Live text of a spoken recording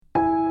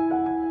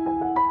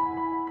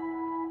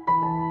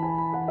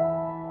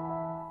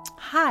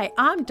Hi,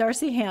 I'm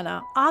Darcy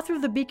Hannah, author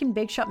of the Beacon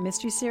Bake Shop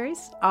Mystery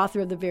Series,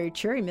 author of the Very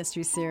Cherry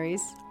Mystery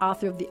Series,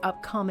 author of the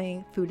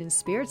upcoming Food and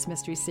Spirits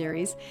Mystery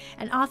Series,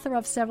 and author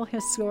of several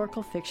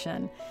historical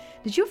fiction.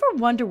 Did you ever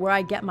wonder where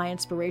I get my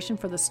inspiration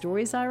for the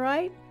stories I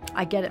write?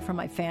 I get it from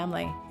my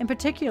family, in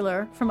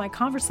particular from my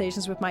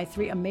conversations with my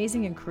 3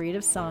 amazing and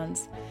creative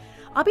sons.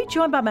 I'll be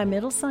joined by my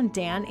middle son,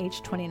 Dan,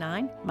 age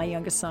 29, my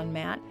youngest son,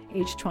 Matt,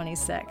 age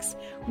 26.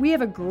 We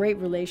have a great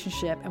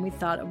relationship, and we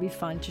thought it would be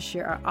fun to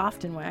share our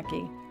often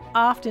wacky,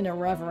 often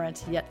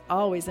irreverent, yet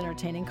always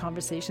entertaining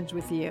conversations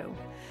with you.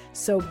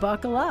 So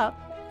buckle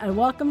up, and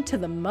welcome to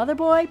the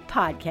Motherboy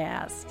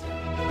Podcast.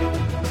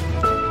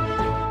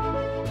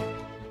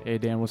 Hey,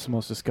 Dan, what's the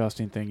most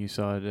disgusting thing you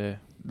saw today?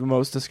 The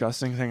most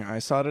disgusting thing I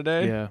saw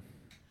today? Yeah.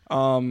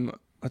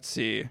 Let's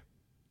see.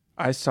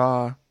 I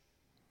saw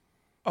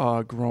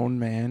a grown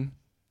man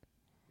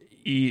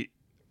eat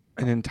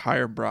an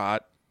entire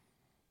brat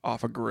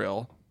off a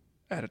grill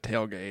at a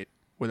tailgate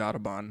without a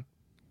bun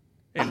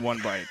in one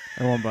bite.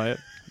 In one bite?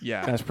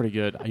 Yeah. That's pretty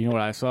good. You know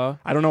what I saw?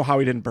 I don't know how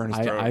he didn't burn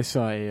his throat. I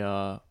saw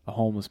a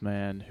homeless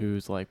man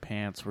whose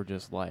pants were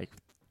just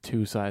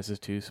 2 sizes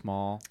too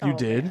small. You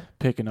did? Man.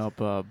 Picking up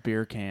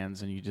beer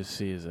cans, and you just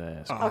see his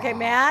ass. Okay,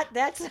 Matt,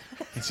 that's...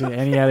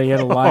 And he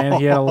had a lion.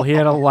 He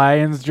had a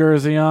Lion's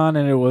jersey on,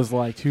 and it was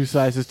 2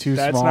 sizes too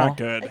small. That's not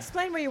good.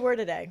 Explain where you were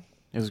today.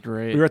 It was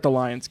great. We were at the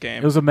Lions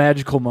game. It was a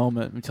magical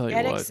moment. Let me tell you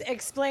And what.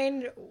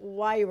 explain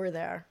why you were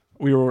there.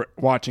 We were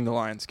watching the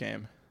Lions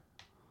game.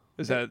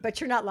 But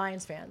you're not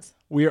Lions fans.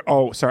 We're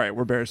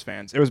Bears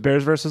fans. It was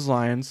Bears versus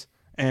Lions,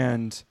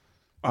 and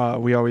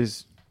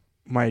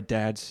my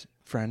dad's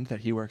friend that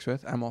he works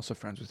with, I'm also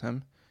friends with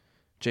him.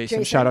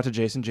 Jason. Shout out to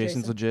Jason.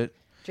 Jason's legit.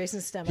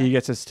 Jason's Stemmer. He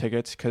gets his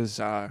tickets because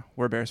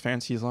we're Bears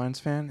fans. He's a Lions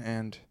fan,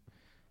 and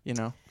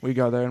we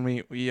go there and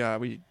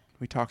we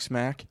talk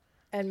smack.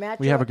 And Matt,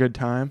 we have a good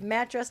time.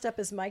 Matt dressed up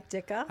as Mike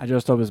Ditka. I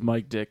dressed up as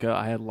Mike Ditka.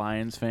 I had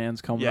Lions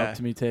fans coming up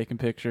to me taking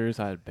pictures.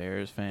 I had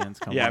Bears fans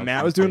coming up. Yeah,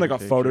 Matt was doing a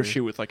photo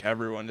shoot with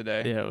everyone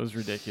today. Yeah, it was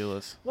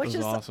ridiculous. It was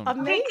awesome.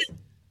 Amazing.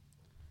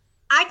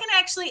 I can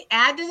actually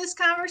add to this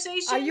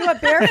conversation. Are you a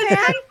Bear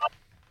fan?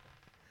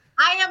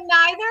 I am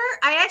neither.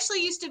 I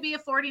actually used to be a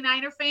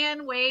 49er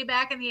fan way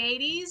back in the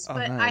 80s,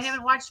 but nice. I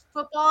haven't watched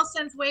football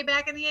since way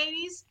back in the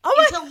 80s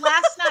until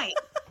last night.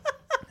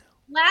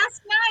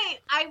 Last night,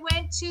 I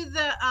went to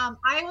the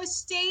Iowa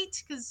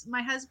State because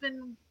my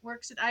husband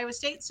works at Iowa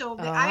State. So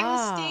the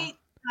Iowa State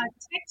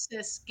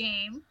Texas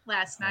game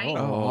last night.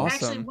 Oh, I awesome.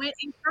 actually went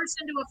in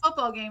person to a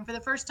football game for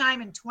the first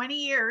time in 20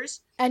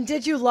 years. And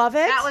did you love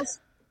it? That was.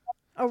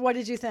 Or what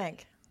did you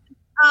think?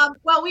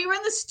 Well, we were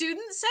in the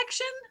student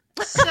section.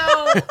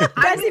 So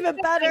that's even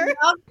better.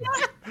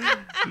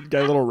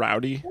 Got a little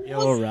rowdy. It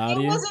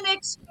was an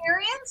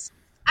experience.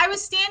 I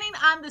was standing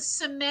on the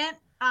cement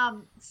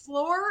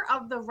floor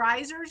of the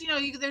risers.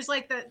 There's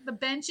the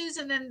benches,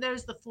 and then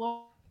there's the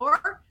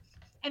floor.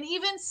 And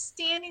even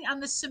standing on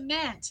the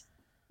cement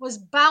was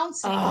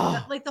bouncing.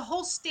 The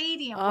whole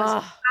stadium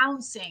was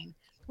bouncing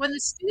when the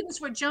students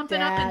were jumping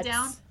up and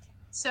down.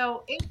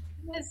 So it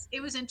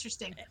was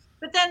interesting.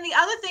 But then the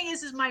other thing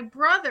is my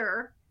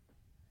brother,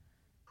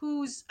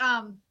 who's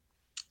I'm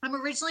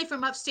originally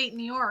from upstate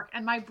New York,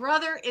 and my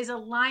brother is a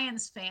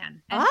Lions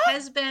fan and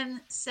has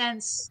been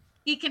since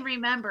he can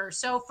remember.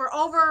 So for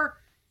over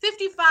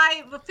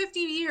 50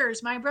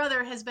 years, my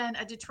brother has been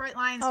a Detroit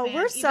Lions fan. Oh,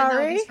 we're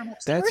sorry.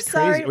 That's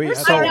crazy. Wait, we're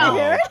sorry to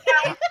hear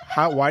it.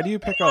 Why do you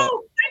pick up? I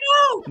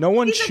know. No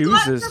one He's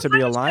chooses to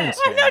be a Lions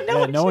fan.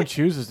 No one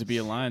chooses to be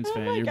a Lions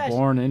fan. You're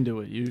born into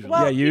it usually.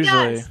 Well,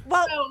 usually.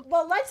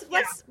 Well, let's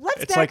It's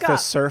back the up.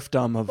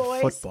 serfdom of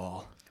boys.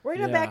 football. We're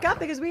gonna back up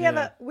because we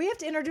have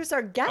to introduce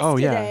our guest Oh,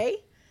 yeah.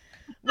 today.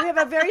 We have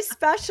a very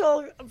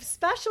special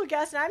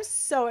guest, and I'm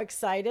so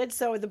excited.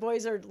 So the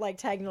boys are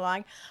tagging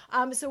along.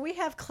 So we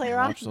have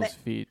Clara. Watch those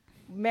feet.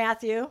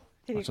 Matthew.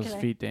 Watch those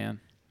feet, Dan.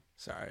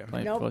 Sorry,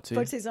 Playing no footsie.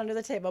 footsies under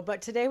the table.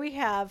 But today we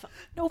have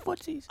No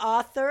footsies.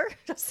 author.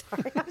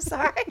 I'm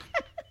sorry.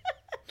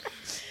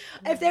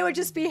 If they would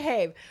just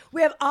behave.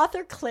 We have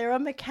author Clara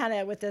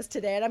McKenna with us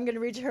today, and I'm going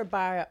to read you her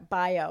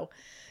bio.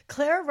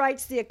 Clara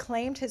writes the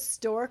acclaimed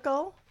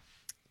historical,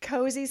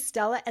 cozy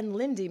Stella and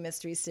Lindy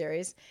mystery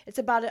series. It's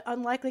about an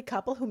unlikely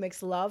couple who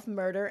mix love,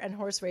 murder, and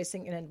horse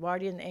racing in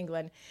Edwardian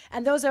England.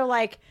 And those are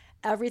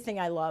everything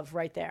I love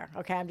right there.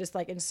 Okay, I'm just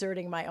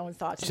inserting my own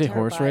thoughts. Did you say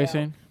horse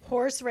racing?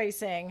 Horse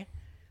racing,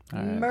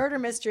 murder,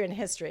 mystery, and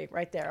history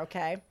right there.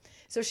 Okay,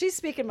 so she's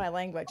speaking my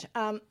language.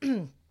 So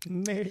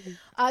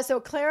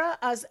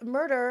Clara's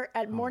murder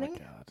at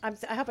Mornington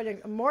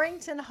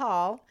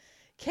Hall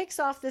kicks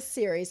off this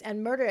series,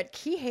 and Murder at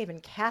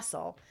Keyhaven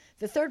Castle,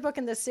 the third book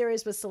in this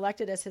series, was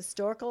selected as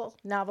Historical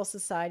Novel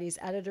Society's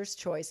Editor's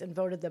Choice and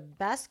voted the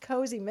best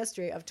cozy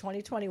mystery of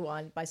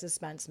 2021 by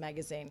Suspense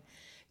Magazine.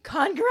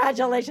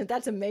 Congratulations.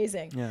 That's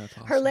amazing. Yeah, that's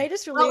awesome. Her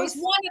latest release. Well, it was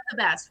one of the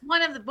best.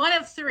 One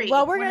of three.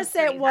 Well, we're going to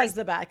say it was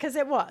the best because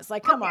it was.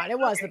 Come on, it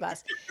was the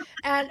best.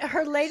 And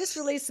her latest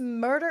release,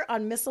 Murder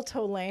on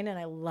Mistletoe Lane, and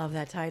I love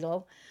that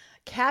title,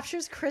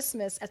 captures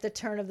Christmas at the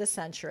turn of the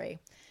century.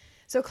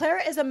 So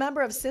Clara is a member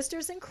of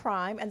Sisters in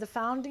Crime and the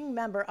founding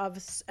member of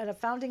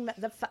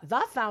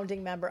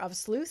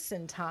Sleuths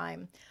in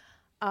Time,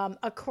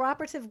 a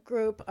cooperative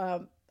group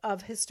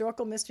of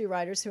historical mystery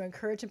writers who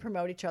encourage and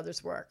promote each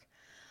other's work.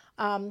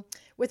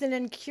 With an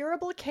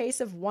incurable case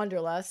of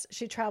wanderlust,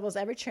 she travels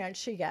every chance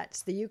she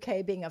gets, the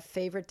UK being a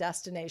favorite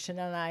destination,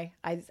 and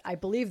I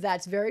believe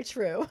that's very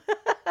true.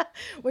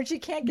 When she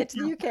can't get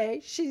to the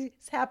UK,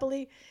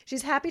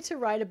 she's happy to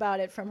write about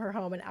it from her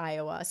home in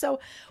Iowa. So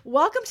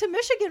welcome to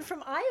Michigan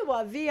from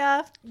Iowa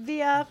via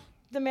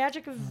the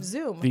magic of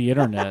Zoom. The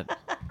internet.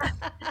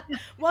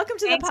 Welcome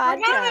to the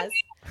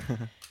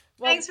podcast.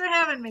 Thanks for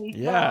having me.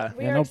 Yeah,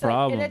 no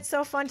problem. And it's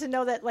so fun to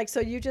know that, so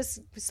you just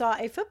saw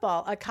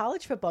a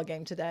college football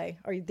game today,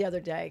 or the other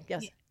day.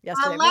 Yes,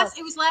 yesterday.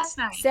 It was last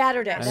night.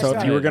 Saturday. So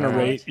if you were going to Right.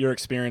 rate your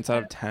experience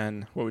out of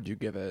 10, what would you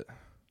give it?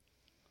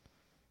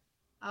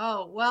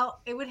 Oh, well,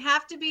 it would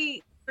have to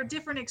be for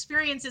different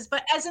experiences,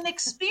 but as an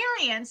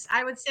experience,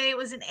 I would say it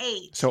was an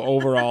 8. So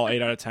overall,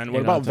 8 out of 10. What 8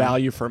 out about of 10.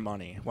 value for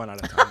money? 1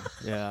 out of 10.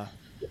 Yeah.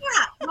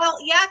 Yeah, well,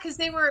 yeah, because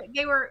they were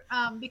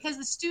because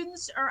the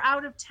students are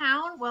out of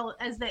town. Well,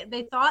 as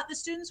they thought the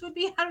students would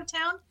be out of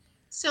town,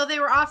 so they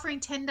were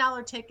offering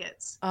 $10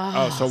 tickets.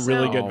 So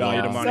really good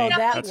value to wow. money. So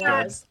that That's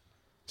was good.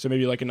 So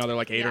maybe like another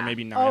 8 or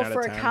maybe 9 out of 10.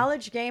 for a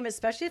college game,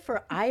 especially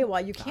for Iowa,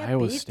 you can't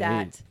Iowa beat State.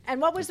 that.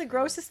 And what was the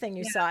grossest thing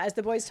you saw as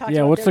the boys talked Yeah,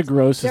 about? what's the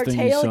grossest their thing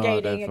you saw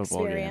at that tailgating football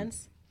game?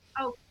 experience?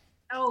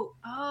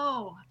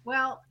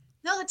 Well,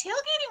 no, the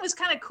tailgating was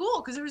kind of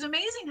cool because it was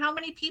amazing how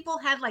many people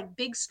had like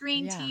big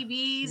screen Yeah.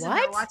 TVs and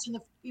What? were watching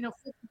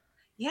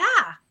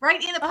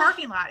right in the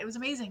parking lot. It was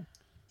amazing.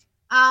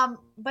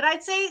 But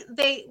I'd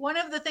say one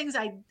of the things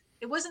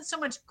it wasn't so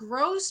much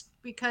gross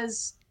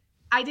because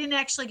I didn't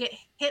actually get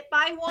hit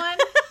by one.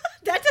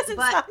 That doesn't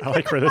But- sound I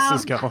like where this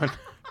is going.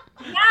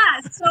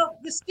 Yeah, so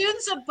the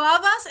students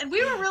above us, and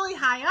we were really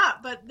high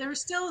up, but there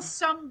was still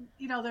some,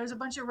 there's a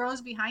bunch of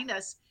rows behind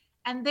us,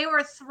 and they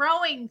were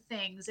throwing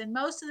things, and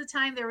most of the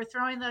time they were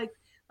throwing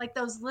like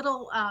those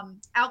little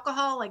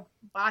alcohol, like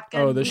vodka.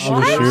 Oh, the and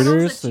shooters? The bottles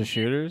shooters? that The you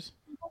shooters?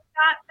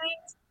 got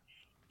things.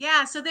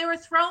 Yeah, so they were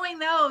throwing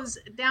those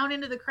down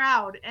into the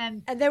crowd,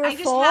 and And they were I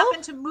just full?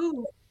 happened to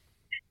move.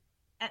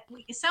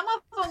 Some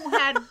of them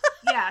had,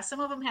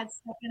 some of them had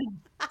stuff in them.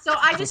 So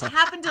I just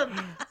happened to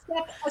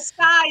step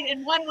aside,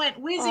 and one went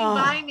whizzing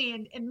by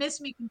me and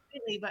missed me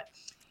completely. But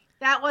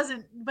that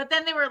wasn't. But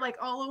then they were like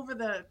all over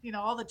the,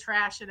 all the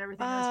trash and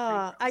everything.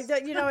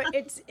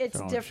 It's it's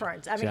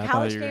different. I See, mean, I thought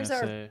college you were games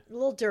gonna are say- a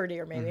little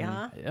dirtier, maybe,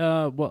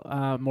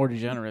 huh? More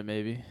degenerate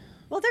maybe.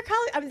 Well, they're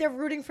college. I mean, they're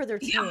rooting for their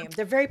team.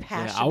 They're very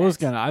passionate.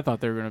 Yeah, I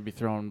thought they were gonna be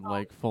throwing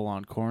like full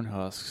on corn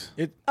husks.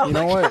 You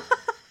know what?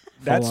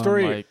 That Full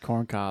story. on, like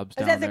corn cobs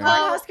Is down that the there.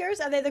 Cornhuskers?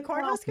 Are they the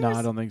Cornhuskers? No,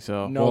 I don't think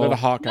so. No, they're the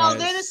Hawkeyes. No,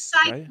 they're the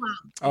Cyclones.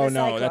 Right? Oh, The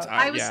no, that's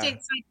Cyclones. Iowa yeah. State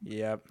Cyclones.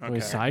 Yep. Okay. Wait,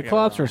 I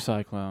Cyclops got or it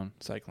wrong. Cyclone?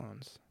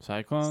 Cyclones?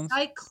 Cyclones?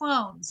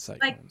 Cyclones. Like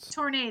Cyclones.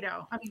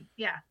 tornado. I mean,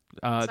 yeah.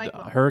 The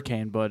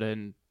hurricane, but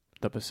in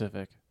the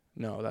Pacific.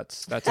 No,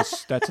 that's a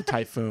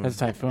typhoon. That's a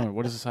typhoon.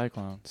 What is a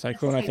cyclone?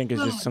 Cyclone, I think, is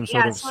just some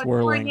Typhoon. sort of So a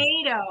swirling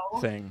tornado.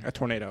 thing. A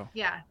tornado.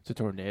 Yeah. It's a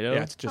tornado.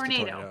 Yeah, it's just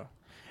Tornado. a tornado.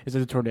 Is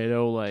it a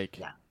tornado like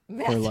Yeah.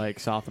 for like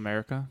South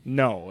America?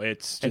 No,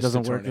 it's just It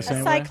doesn't a work the tornado.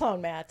 same A way?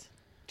 cyclone, Matt.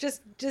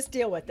 Just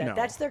deal with it. No.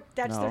 That's their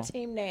No.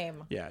 team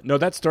name. Yeah. No,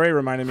 that story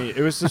reminded me.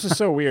 This is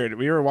so weird.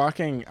 We were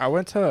walking. I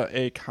went to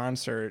a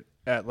concert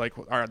at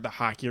the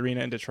hockey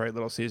arena in Detroit,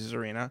 Little Caesars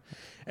Arena,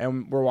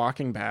 and we're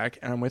walking back,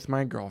 and I'm with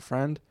my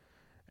girlfriend,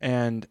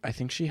 and I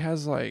think she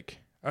has like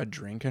a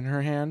drink in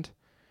her hand,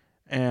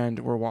 and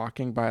we're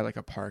walking by like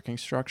a parking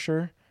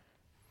structure,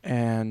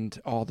 and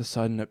all of a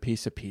sudden a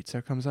piece of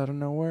pizza comes out of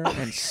nowhere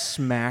and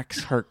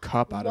smacks her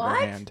cup out of her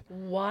hand.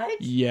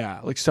 What?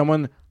 Yeah, like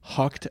someone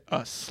hucked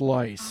a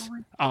slice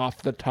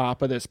off the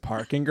top of this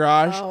parking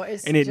garage, Oh,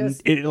 it's and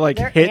just- it like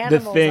they're hit the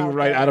animals thing out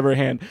right there. out of her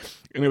hand,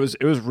 and it was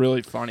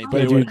really funny.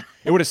 But Yeah,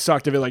 it would have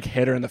sucked if it like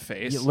hit her in the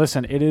face. Yeah,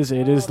 listen, it is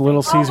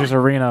Little Caesars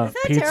Arena. Is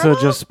that Pizza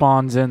terrible? just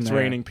spawns in It's there.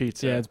 raining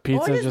pizza. Yeah, it's pizza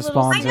What is just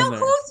Little spawns I in know there.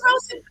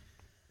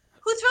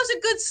 who throws a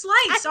good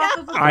slice off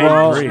of a I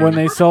Well, agree. when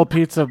they sell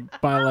pizza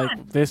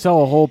they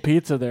sell a whole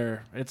pizza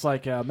there. It's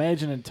like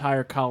imagine an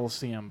entire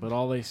Coliseum, but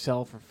all they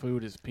sell for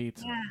food is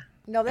pizza. Yeah.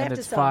 No, they And have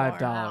it's to sell more.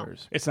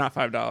 $5. It's not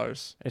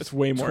 $5. It's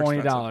way more $20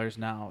 expensive.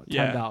 now.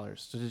 Yeah. $10.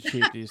 So it's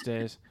cheap these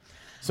days.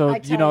 So I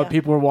tell ya.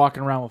 people were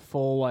walking around with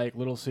full like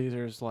Little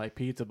Caesars like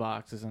pizza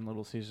boxes in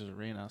Little Caesars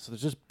Arena. So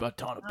there's just a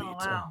ton of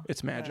pizza. Wow.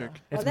 It's magic.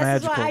 It's Well,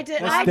 this is magical. why I did-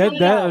 That's- I that, didn't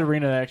that know.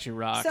 arena actually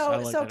rocks. I So,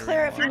 like so that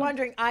Clara, arena if a you're lot.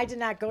 wondering, I did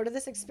not go to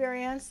this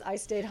experience. I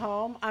stayed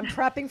home. I'm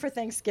prepping for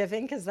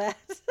Thanksgiving because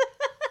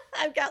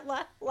I've got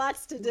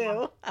lots to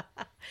do.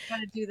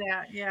 Gotta do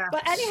that. Yeah.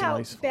 But anyhow,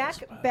 Slice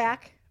full of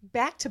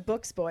back to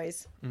books,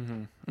 boys.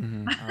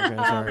 Okay,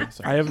 sorry.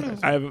 I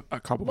have a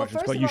couple Well,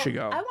 questions, first but of you all, should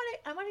go. I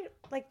want to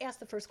like ask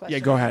the first question. Yeah,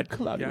 go ahead.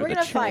 Claudia, Yeah. We're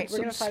gonna fight. We're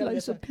gonna fight over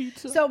this one.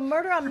 So,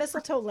 Murder on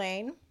Mistletoe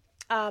Lane.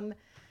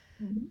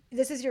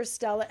 This is your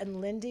Stella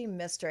and Lindy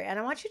mystery, and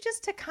I want you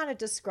just to kind of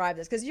describe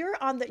this because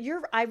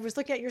I was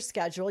looking at your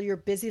schedule. You're a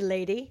busy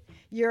lady.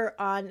 You're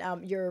on.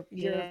 You've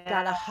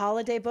got a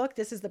holiday book.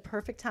 This is the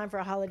perfect time for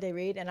a holiday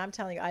read, and I'm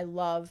telling you, I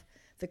love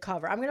the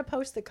cover. I'm going to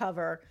post the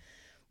cover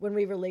when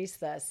we release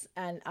this,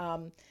 and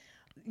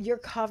your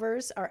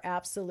covers are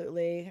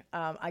absolutely.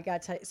 I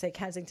got to say,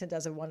 Kensington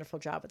does a wonderful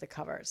job with the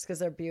covers because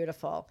they're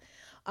beautiful.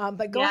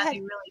 But go ahead. They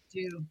really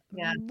do.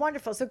 Yeah.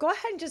 Wonderful. So go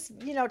ahead and just,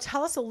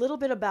 tell us a little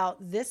bit about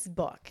this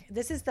book.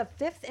 This is the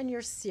 5th in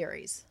your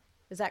series.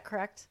 Is that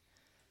correct?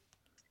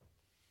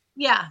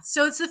 Yeah.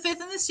 So it's the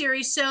 5th in the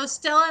series. So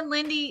Stella and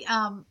Lindy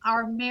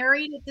are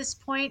married at this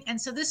point, and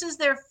so this is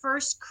their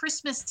first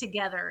Christmas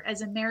together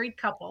as a married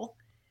couple.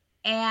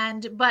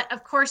 But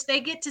of course they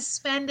get to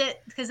spend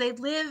it because they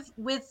live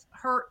with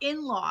her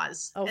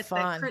in-laws at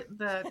fun.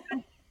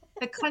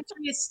 The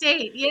country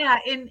estate. Yeah.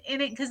 In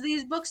it, because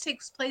these books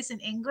takes place in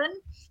England.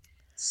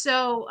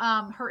 So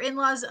her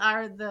in-laws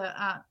are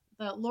the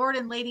Lord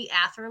and Lady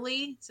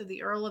Atherley, so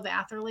the Earl of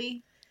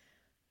Atherley.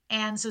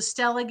 And so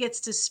Stella gets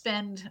to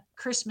spend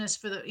Christmas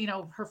for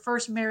her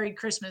first married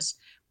Christmas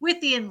with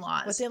the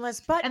in-laws.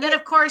 And then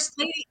of course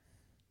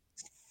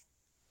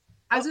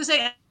I was going to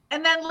say,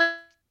 and then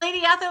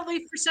Lady Atherley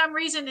for some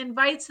reason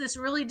invites this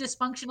really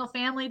dysfunctional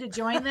family to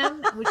join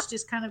them, which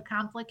just kind of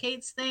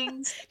complicates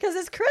things. Because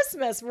it's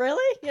Christmas, really,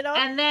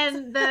 And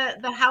then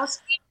the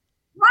housekeeper.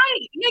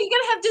 Right. Yeah, you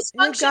gotta have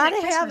dysfunction.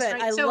 You gotta have it.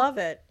 Right? I love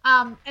it.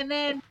 And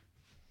then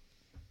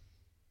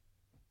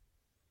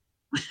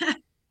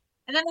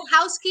and then the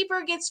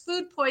housekeeper gets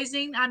food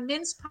poisoning on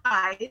mince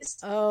pies.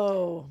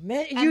 Oh,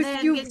 man.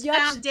 You gets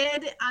found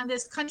dead on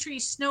this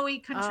snowy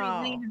country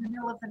lane in the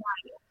middle of the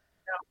night.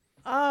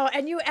 Oh,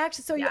 and you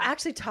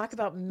actually talk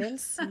about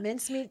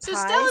mincemeat pies. So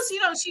Stella's,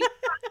 she's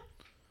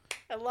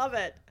I love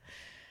it.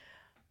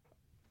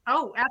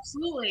 Oh,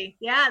 absolutely.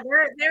 Yeah,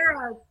 they're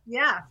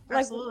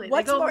absolutely.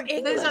 What's more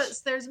English?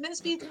 There's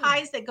mincemeat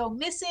pies that go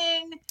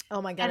missing.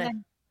 Oh my God.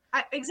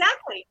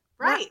 Exactly.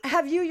 Right. Now,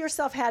 have you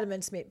yourself had a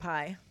mincemeat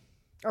pie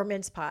or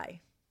mince pie?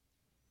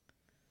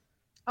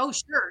 Oh,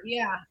 sure.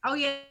 Yeah. Oh,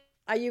 yeah.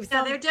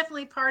 They're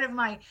definitely part of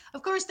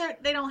of course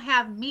they don't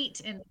have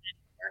meat in it.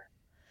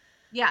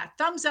 Yeah,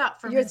 thumbs up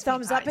for your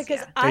thumbs up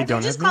because they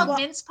don't just called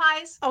mince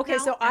pies. Okay,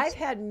 so I've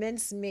had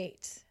mince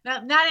meat.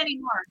 Not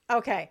anymore.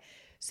 Okay,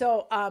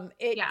 so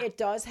it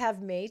does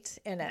have meat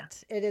in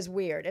it. It is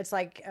weird. It's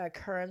like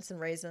currants and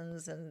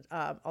raisins and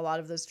a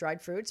lot of those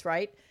dried fruits,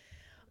 right?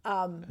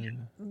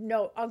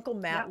 No, Uncle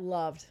Matt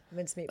loved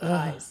mincemeat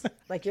pies,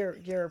 like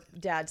your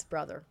dad's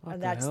brother,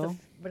 and that's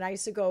when I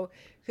used to go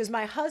because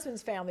my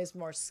husband's family is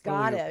more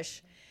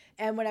Scottish.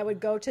 And when I would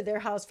go to their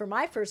house for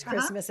my first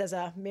Christmas as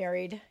a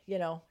married,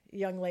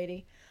 young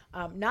lady,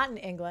 not in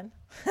England,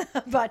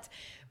 but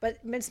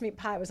mincemeat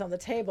pie was on the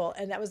table,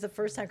 and that was the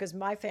first time because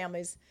my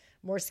family's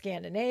more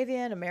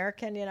Scandinavian,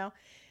 American,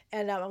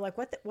 and I'm like,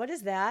 what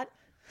is that?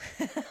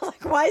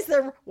 Like,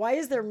 why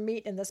is there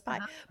meat in this pie?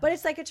 But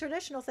it's like a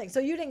traditional thing.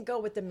 So you didn't go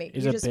with the meat.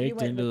 Is it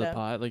baked into the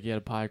pie? Like you had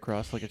a pie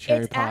crust, like a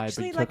cherry pie,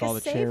 but you took all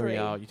the cherry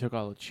out. You took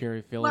all the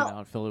cherry filling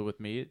out, filled it with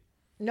meat.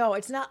 No,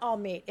 it's not all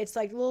meat. It's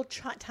like little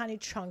tiny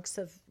chunks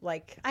of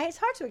it's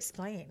hard to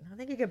explain. I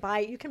think you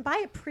can buy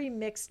a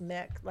pre-mixed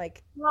mix.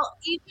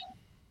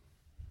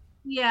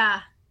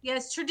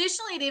 Yes.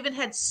 Traditionally, it even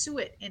had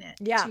suet in it.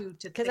 Yeah,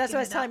 because that's what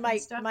I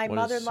was telling my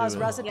mother-in-law's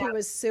recipe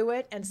was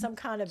suet and some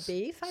kind of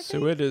beef. I think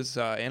suet is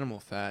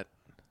animal fat.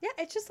 Yeah,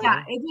 it's just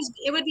like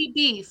it would be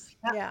beef.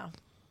 Yeah,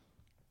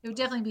 it would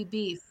definitely be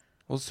beef.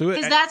 Well, suet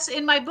because that's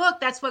in my book.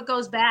 That's what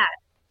goes bad.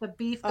 The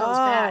beef goes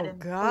bad. Oh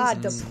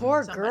God, the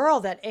poor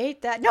girl that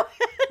ate that.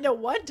 No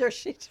wonder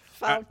she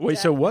found. Wait,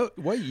 so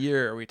what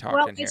year are we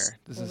talking here?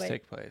 Does this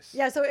take place?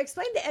 Yeah, so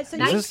explain the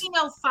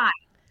 1905.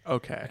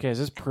 Okay, is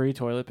this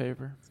pre-toilet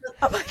paper?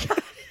 Oh my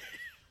God!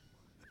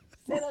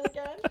 Say that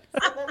again.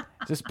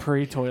 Is this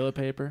pre-toilet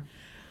paper?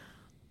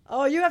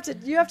 Oh, you have to.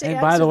 And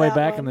by the way,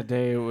 back in the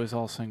day, it was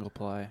all single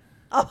ply.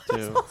 Oh,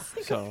 too.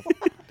 So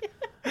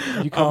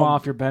you come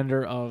off your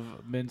bender of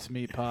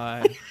mincemeat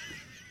pie.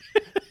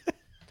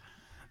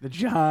 The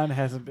John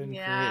hasn't been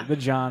created. The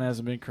John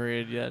hasn't been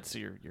created yet, so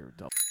you're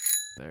dumb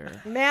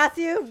there.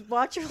 Matthew,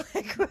 watch your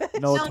language.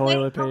 No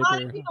toilet paper. A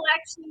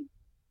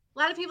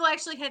lot of people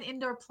actually had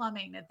indoor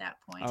plumbing at that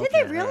point. Did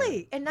they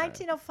really? In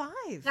 1905?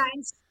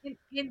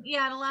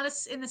 Yeah, and a lot of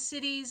in the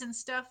cities and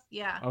stuff.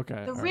 Yeah.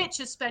 Okay. The rich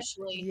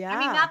especially. Yeah. I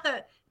mean,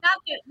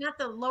 not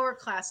the lower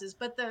classes,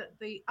 but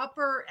the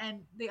upper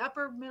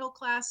middle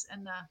class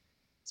and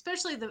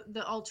especially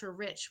the ultra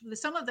rich.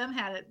 Some of them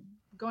had it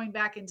going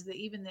back into the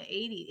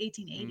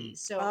 1880s.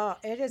 So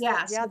it is.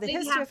 So the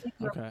history of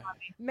plumbing.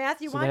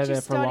 Matthew, why don't you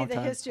study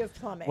the history of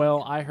plumbing?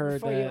 Well, I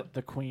heard that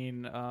the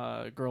queen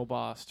girl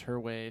bossed her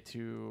way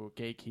to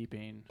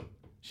gatekeeping.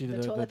 She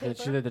did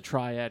the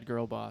triad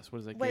girl boss. What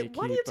is it? Wait,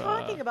 what are you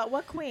talking about?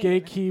 What queen?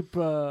 Gatekeep.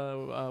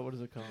 What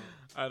is it called?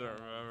 I don't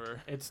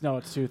remember. It's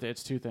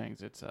two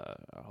things. It's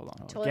hold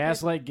on.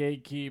 Gaslight,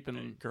 gatekeep,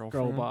 and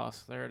girl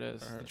boss. There it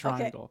is. The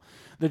triangle.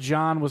 Okay. The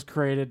John was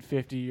created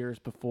 50 years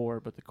before,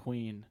 but the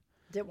queen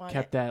Didn't want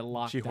kept it. that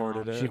locked She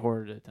hoarded down. it. She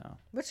hoarded it down.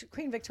 Which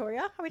Queen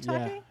Victoria? Are we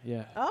talking?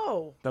 Yeah.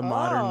 Oh. The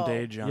modern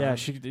day Oh. John. Yeah,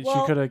 she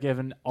Well, could have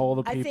given all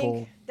the I people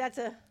think that's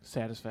a.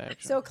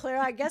 satisfaction. So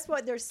Clara, I guess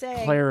what they're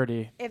saying.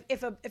 Clarity.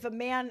 If a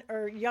man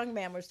or young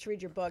man was to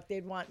read your book,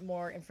 they'd want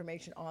more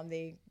information on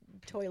the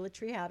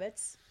toiletry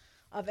habits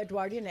of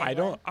Edwardian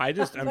England. I'm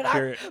but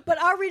curious.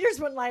 But our readers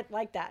wouldn't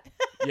like that.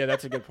 Yeah,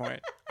 that's a good point.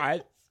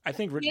 I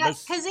think Yeah,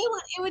 because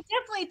it would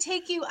definitely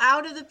take you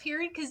out of the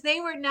period because they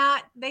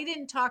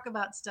didn't talk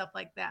about stuff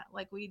like that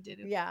like we did.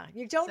 Yeah,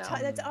 you don't. So-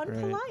 That's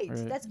unpolite.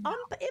 right. That's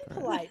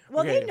impolite.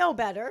 Well, Okay. they know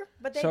better,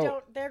 but they So-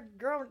 don't. They're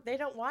grown. They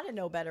don't want to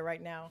know better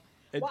right now.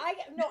 I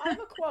have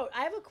a quote.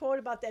 I have a quote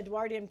about the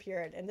Edwardian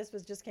period, and this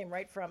just came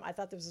right from. I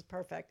thought this was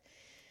perfect.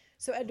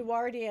 So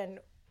Edwardian.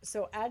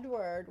 So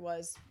Edward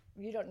was.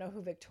 You don't know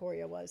who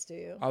Victoria was, do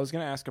you? I was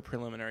going to ask a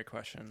preliminary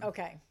question.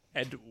 Okay.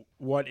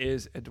 What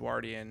is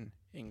Edwardian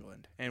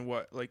England, and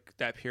what like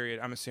that period?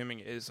 I'm assuming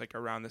is like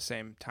around the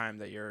same time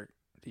that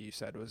you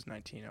said was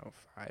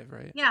 1905,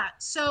 right? Yeah.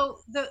 So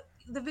the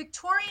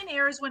Victorian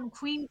era is when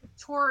Queen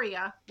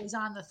Victoria was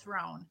on the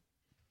throne,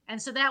 and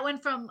so that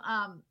went from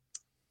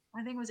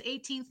I think it was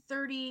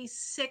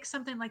 1836,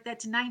 something like that,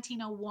 to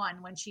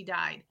 1901 when she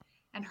died,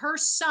 and her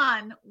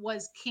son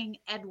was King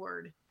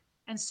Edward.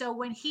 And so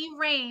when he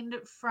reigned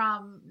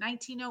from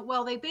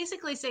they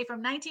basically say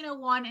from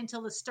 1901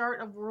 until the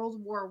start of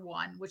World War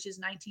I, which is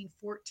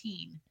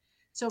 1914.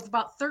 So for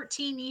about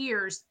 13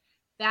 years,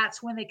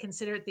 that's when they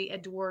consider it the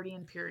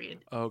Edwardian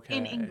period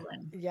in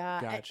England.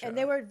 Yeah, Gotcha. and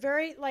they were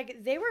very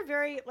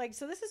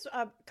so this is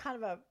a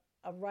kind of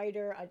a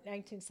writer, a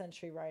 19th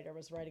century writer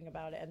was writing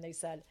about it, and they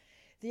said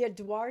the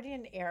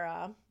Edwardian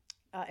era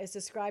is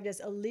described as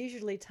a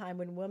leisurely time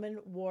when women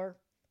wore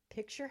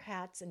picture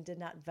hats and did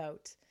not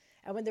vote,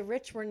 and when the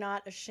rich were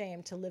not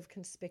ashamed to live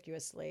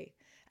conspicuously,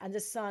 and the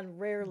sun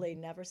rarely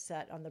never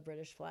set on the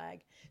British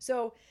flag.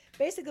 So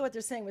basically what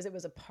they're saying was it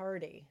was a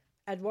party.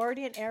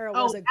 Edwardian era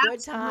was a good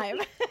time.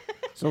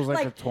 So it was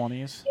like the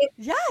 20s.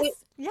 Yes,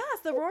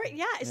 the roar.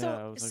 Yeah, Yeah,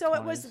 so it was like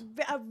it was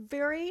a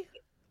very.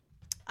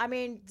 I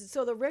mean,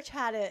 so the rich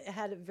had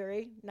it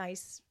very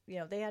nice. You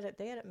know, they had it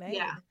made.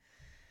 Yeah.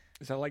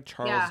 Is that like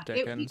Charles Yeah,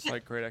 Dickens,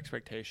 like Great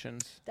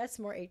Expectations? That's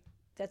more.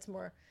 That's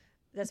more.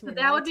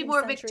 That would be 19th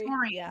more century.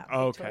 Victorian. Yeah.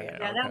 Okay. Victorian.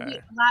 Yeah, that would be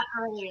Okay. a lot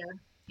earlier.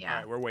 Yeah. All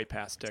right, we're way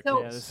past Dickens.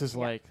 So- Yeah, this is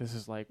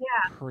like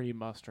Yeah.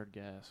 pre-mustard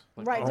gas.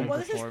 Like Right. right Well,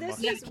 this before is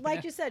mustard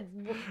like you said.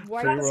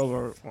 Right. Pre World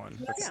War One.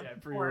 Yeah. Yeah,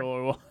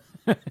 pre-World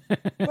War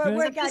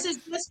We're This is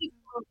just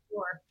before the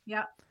war.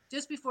 Yep,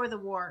 just before the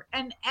war.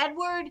 And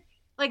Edward,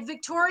 like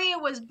Victoria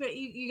was.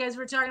 You guys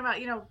were talking about,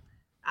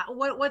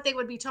 what they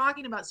would be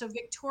talking about. So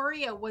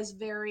Victoria was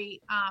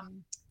very.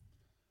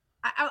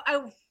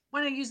 I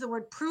want to use the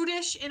word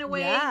prudish in a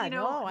way. Yeah,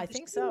 no, I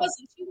think so.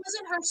 She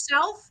wasn't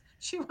herself.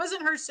 She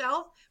wasn't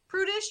herself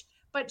prudish,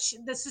 but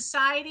the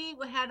society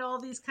had all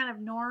these kind of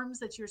norms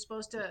that you're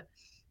supposed to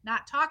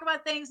not talk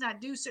about things, not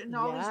do certain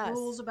all Yes. these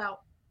rules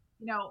about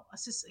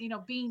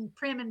being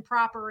prim and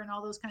proper and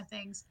all those kind of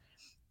things.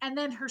 And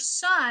then her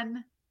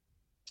son,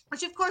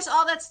 which of course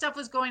all that stuff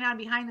was going on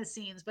behind the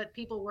scenes, but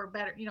people were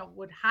better,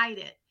 would hide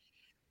it.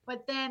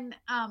 But then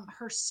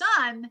her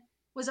son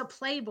was a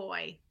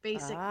playboy,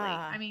 basically.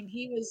 Ah. I mean,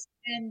 he was,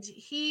 and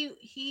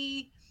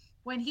he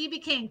when he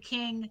became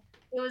king,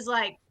 it was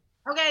like,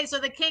 okay, so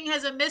the king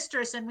has a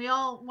mistress and we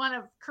all want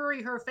to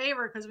curry her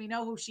favor because we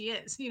know who she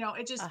is.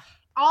 It just,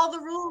 all the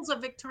rules of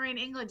Victorian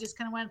England just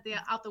kind of went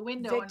out the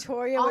window.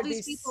 Victoria and all would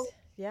these be people,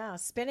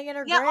 spinning in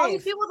her yeah, grave. all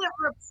these people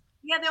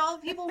all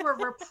the people were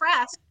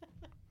repressed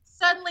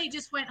suddenly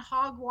just went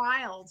hog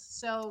wild.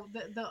 So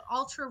the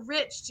ultra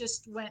rich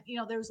just went,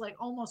 there was like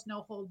almost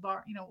no hold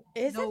bar,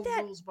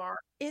 rules bar.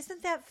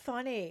 Isn't that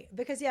funny?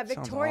 Because Sounds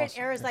Victorian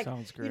awesome. era is That like,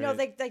 sounds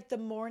like the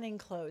mourning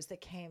clothes that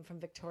came from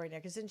Victorian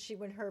era. Because then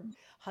when her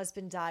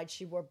husband died,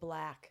 she wore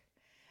black.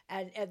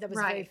 And that was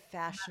very Right.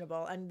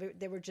 fashionable. And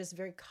they were just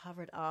very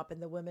covered up.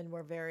 And the women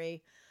were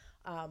very,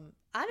 I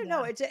don't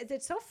know. It's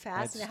so had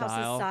fascinating how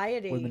style.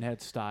 society. Women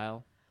had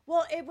style.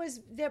 Well, it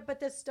was there,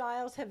 but the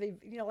styles have,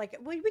 like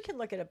we can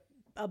look at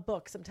a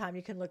book sometime.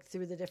 You can look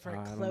through the different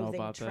I don't know clothing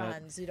about that.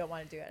 trends. You don't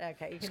want to do it.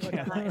 Okay, you can look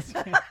at mine.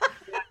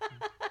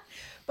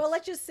 But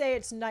let's just say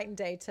it's night and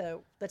day to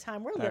the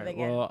time we're All right, living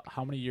well,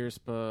 how many years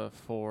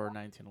before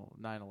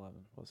 9/11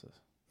 was this?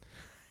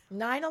 in.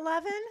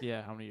 9/11?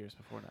 Yeah, how many years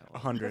before 9/11?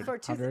 100. Before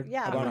 100?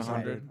 yeah, About before-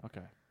 100.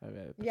 Okay.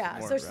 Yeah,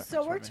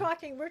 so we're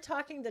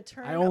talking the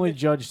turn. I of only the-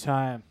 judge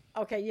time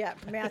Okay, yeah,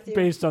 Matthew.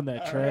 based on that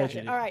Matthew.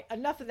 tragedy. All right,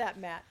 enough of that,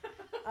 Matt.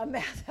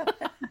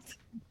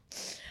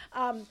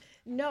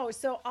 No,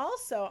 so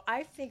also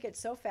I think it's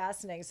so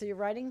fascinating. So you're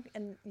writing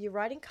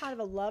kind of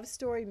a love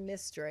story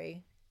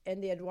mystery in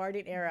the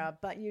Edwardian era,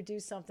 but you do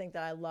something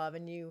that I love,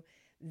 and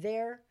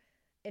they're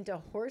into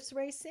horse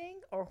racing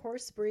or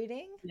horse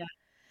breeding. Yeah.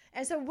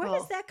 And so where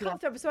does that come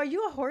from? So are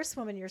you a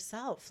horsewoman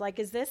yourself? Like,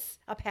 is this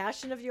a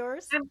passion of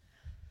yours?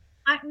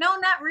 No,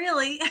 not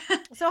really.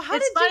 So how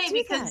It's did funny you do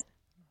because that?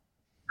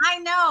 I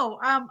know.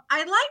 I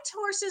liked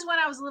horses when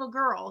I was a little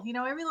girl.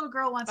 Every little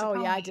girl wants a Oh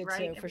pony, yeah, I did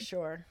right? too, for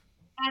sure.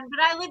 But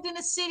I lived in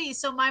a city,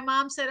 so my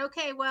mom said,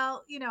 okay,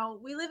 well,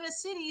 we live in a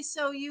city,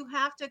 so you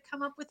have to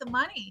come up with the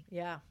money.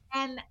 Yeah.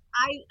 And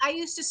I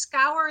used to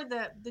scour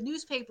the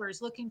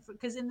newspapers looking for,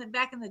 because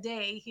back in the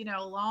day,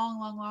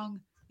 long,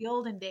 the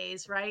olden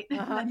days, right? In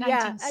the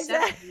Yeah, 1970s.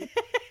 exactly.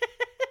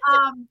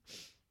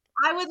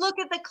 I would look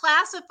at the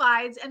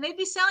classifieds, and they'd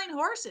be selling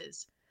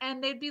horses,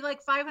 and they'd be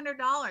like $500. And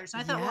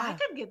I thought, well, I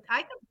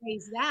could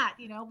raise that,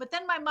 But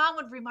then my mom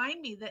would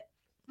remind me that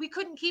we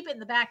couldn't keep it in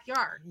the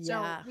backyard,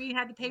 so we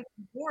had to pay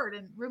for board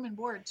and room and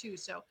board too.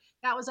 So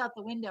that was out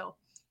the window.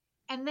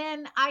 And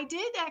then I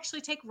did actually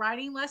take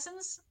riding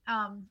lessons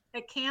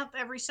at camp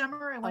every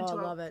summer. I went to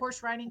a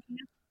horse riding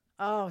camp.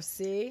 Oh,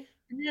 see.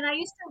 And then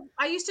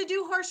I used to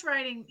do horse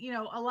riding,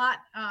 a lot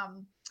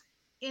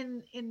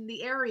in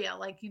the area,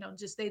 like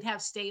just they'd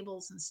have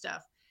stables and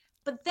stuff.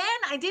 But then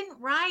I didn't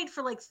ride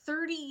for like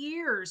 30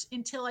 years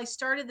until I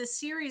started the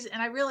series,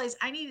 and I realized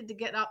I needed to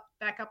get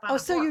back up on. Oh,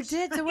 so you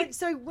did.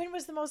 So when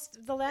was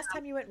the last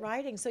time you went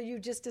riding? So you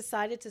just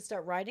decided to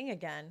start riding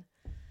again?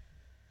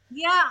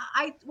 Yeah,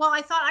 I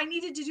thought I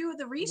needed to do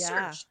the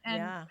research.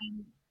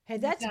 Hey,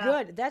 that's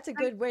good. That's a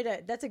good way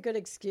to. That's a good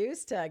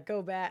excuse to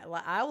go back.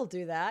 I will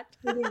do that.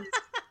 It is.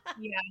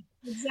 Yeah,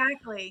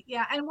 exactly.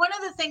 Yeah, and one of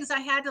the things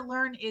I had to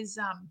learn is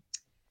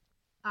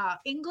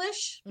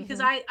English, because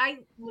I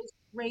was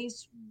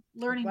raised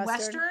learning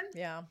Western.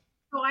 Yeah.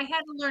 So I had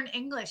to learn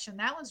English, and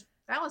that was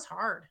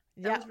hard.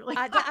 That was really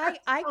hard.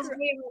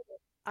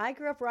 I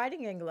grew up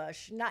writing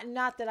English.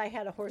 Not that I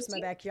had a horse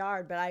in my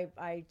backyard, but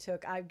I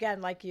took,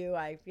 again, like you,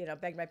 I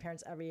begged my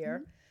parents every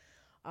year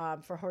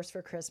for a horse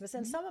for Christmas.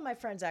 And some of my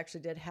friends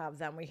actually did have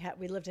them.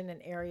 We lived in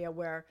an area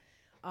where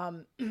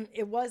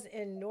it was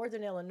in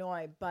northern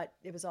Illinois, but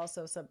it was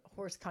also some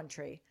horse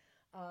country.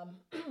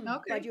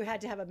 But you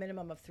had to have a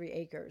minimum of 3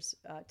 acres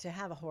to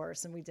have a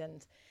horse, and we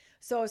didn't.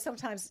 So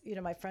sometimes,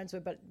 my friends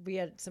would, but we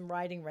had some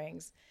riding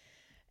rings.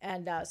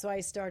 And so I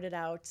started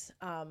out,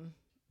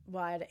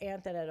 I had an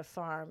aunt that had a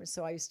farm,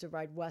 so I used to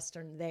ride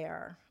Western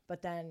there.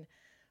 But then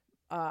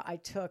I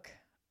took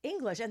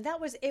English, and I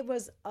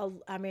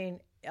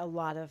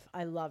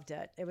loved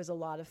it. It was a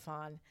lot of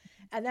fun.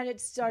 And then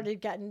it started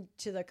getting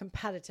to the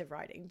competitive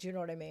riding. Do you know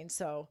what I mean?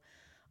 So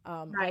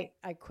I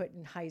quit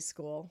in high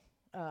school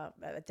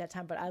at that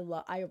time, but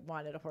I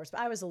wanted a horse, but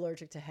I was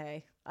allergic to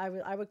hay.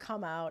 I would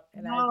come out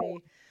and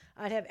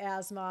I'd have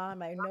asthma,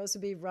 my nose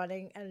would be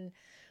running, and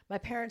my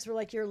parents were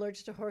like, "You're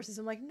allergic to horses."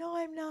 I'm like, "No,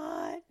 I'm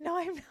not. No,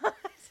 I'm not."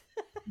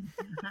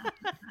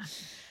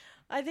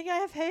 I think I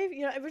have hay.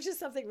 It was just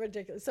something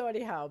ridiculous. So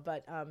anyhow,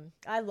 but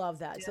I love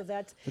that. Yeah. So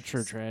that's a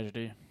true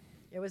tragedy.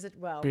 It was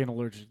being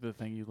allergic to the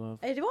thing you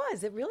love. It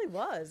was. It really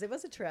was. It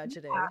was a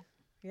tragedy.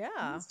 Yeah.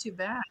 That's too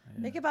bad.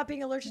 Yeah. Think about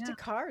being allergic to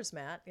cars,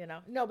 Matt.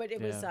 No, but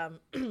it was. I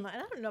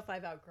don't know if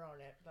I've outgrown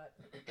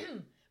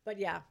it, but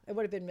yeah, it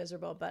would have been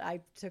miserable. But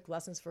I took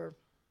lessons for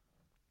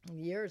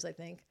years, I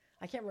think.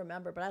 I can't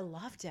remember, but I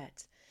loved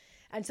it.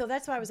 And so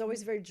that's why I was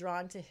always very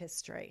drawn to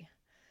history.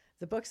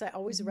 The books I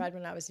always read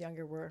when I was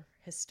younger were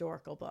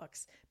historical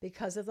books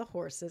because of the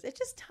horses. It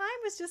just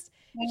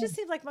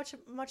seemed like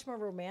much more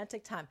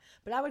romantic time.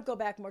 But I would go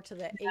back more to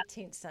the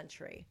 18th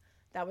century.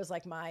 That was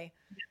like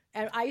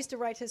and I used to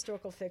write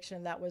historical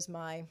fiction. That was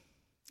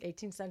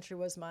 18th century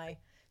was my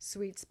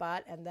sweet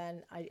spot. And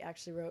then I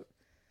actually wrote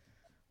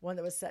one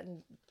that was set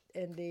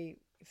in the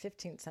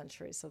 15th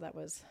century. So that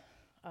was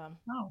a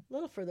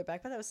little further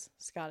back, but that was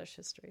Scottish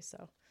history.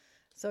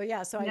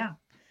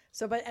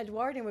 But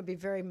Edwardian would be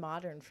very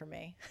modern for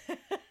me.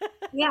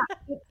 Yeah,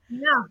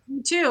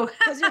 me too.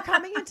 Because you're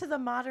coming into the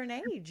modern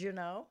age,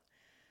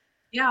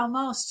 Yeah,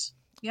 almost.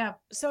 Yeah.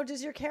 So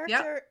does your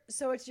character? Yep.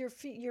 So it's your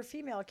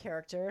female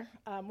character.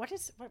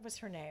 What was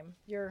her name?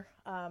 Your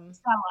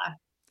Stella.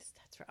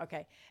 That's right.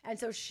 Okay. And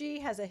so she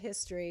has a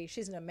history.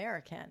 She's an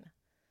American,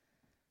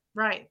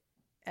 right?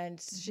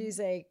 And she's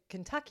a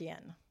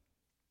Kentuckian,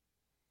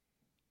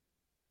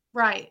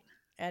 right?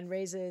 And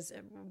raises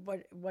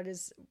what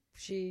is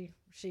she?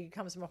 She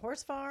comes from a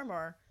horse farm,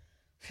 or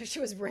she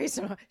was raised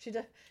in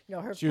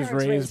She was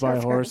raised by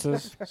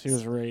horses. She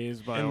was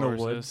raised by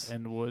horses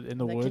in the woods,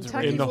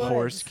 in the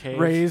horse cave.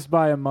 Raised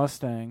by a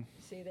Mustang.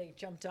 See, they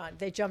jumped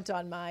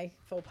on my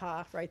faux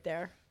pas right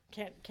there.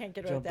 Can't get rid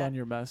of that. Jumped on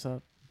your mess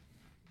up.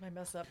 My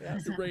mess up.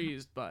 Yes.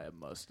 Raised by a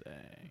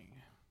Mustang.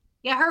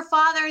 Yeah, her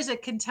father is a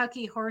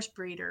Kentucky horse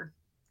breeder,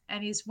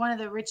 and he's one of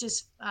the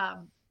richest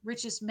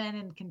men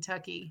in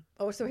Kentucky.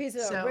 Oh, so he's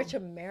a rich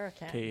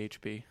American.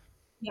 KHB.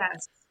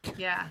 Yes.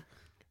 Yeah.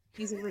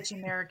 He's a rich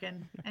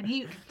American, and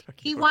he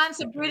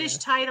wants a British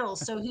title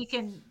so he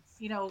can,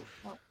 he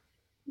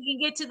can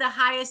get to the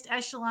highest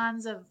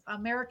echelons of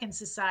American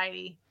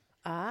society.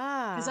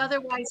 Because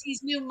otherwise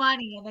he's new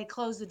money and they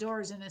close the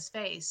doors in his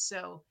face.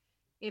 So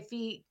if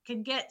he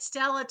can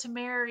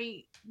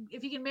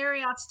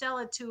marry off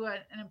Stella to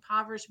an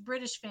impoverished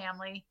British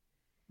family,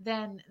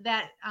 then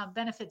that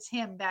benefits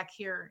him back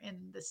here in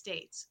the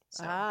States.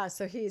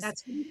 So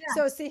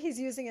he's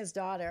using his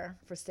daughter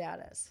for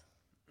status.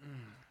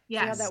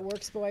 Yes. See how that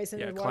works, boys,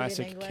 in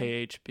classic in England?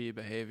 KHB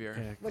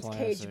behavior. What's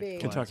KHB?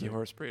 Kentucky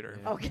horse breeder.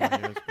 Okay.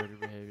 Horse breeder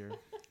behavior.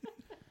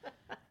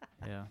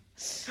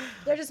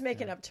 They're just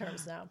making up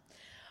terms now.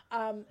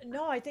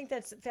 No, I think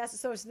that's fast.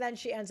 So then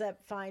she ends up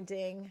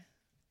finding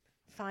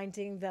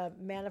the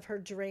man of her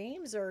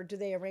dreams, or do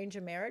they arrange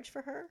a marriage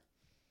for her?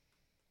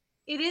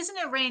 It is an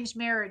arranged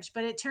marriage,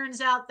 but it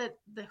turns out that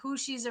who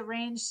she's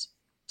arranged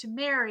to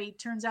marry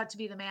turns out to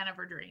be the man of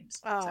her dreams.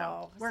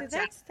 Oh, so, see,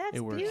 that's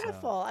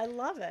beautiful. I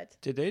love it.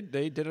 Did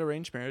they did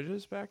arranged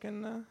marriages back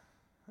in the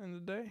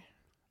day?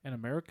 In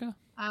America?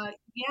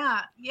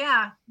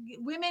 Yeah.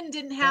 Women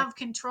didn't have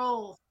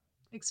control.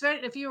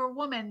 Especially if you were a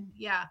woman,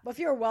 yeah. But if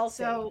you were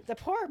wealthy, So the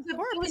poor it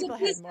people was a had more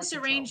business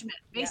control. arrangement,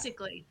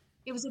 basically.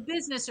 It was a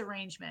business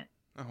arrangement.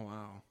 Oh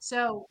wow.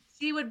 So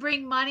she would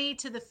bring money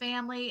to the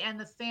family, and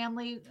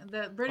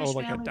the British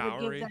like a family would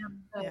dowry? give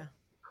them the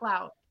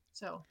clout.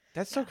 So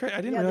That's so crazy.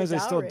 I didn't Yeah, the realize they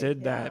still dowry, did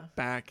yeah. that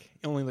back.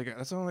 That's only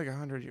like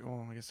 100 years.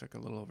 Well, I guess like a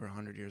little over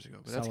 100 years ago.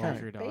 But that's Sell off kind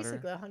your of daughter.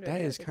 Basically 100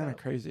 that years is kind of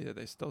ago. crazy that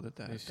they still did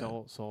that. They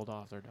sold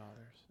off their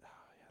daughters.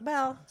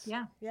 Well,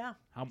 yeah. yeah.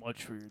 How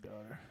much for your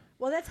daughter?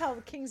 Well, that's how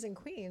kings and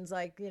queens,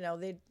 like,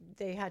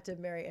 they had to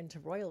marry into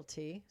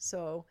royalty.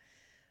 So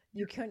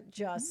you couldn't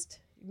just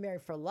marry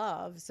for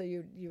love. So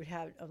you would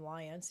have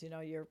alliance,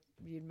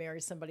 you'd marry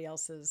somebody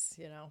else's,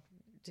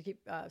 to keep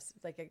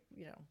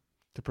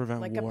to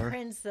prevent like war. a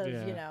prince of,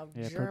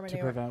 Germany. to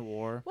prevent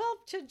war. Well,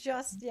 to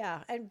just,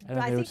 yeah. And And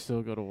I they think would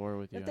still go to war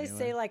with you. that they anyway.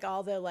 say like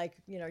all the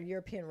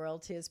European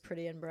royalty is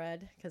pretty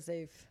inbred because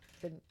they've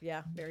been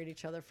married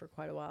each other for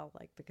quite a while,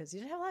 like because you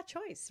didn't have a lot of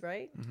choice,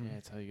 right? Yeah,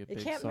 that's how you get You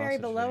big can't marry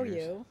sausage below fingers.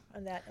 you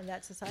in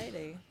that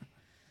society.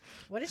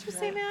 What did you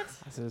say, Matt?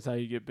 I said that's how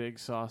you get big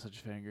sausage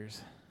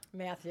fingers.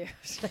 Matthew.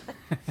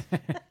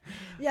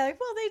 Yeah,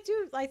 well, they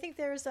do. I think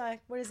there's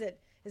what is it?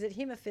 Is it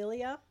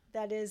hemophilia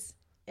that is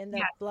in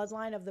the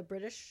bloodline of the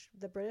British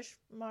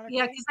monarchy?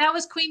 Yeah, because that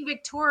was Queen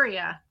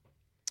Victoria.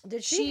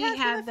 Did she have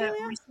had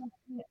hemophilia?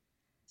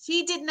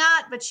 She did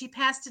not, but she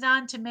passed it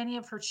on to many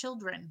of her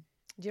children.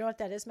 Do you know what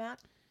that is, Matt?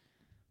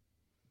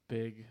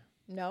 Big,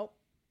 Nope.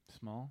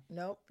 small.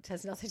 Nope. It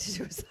has nothing to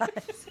do with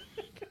size.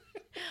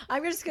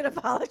 I'm just going to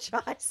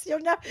apologize. You're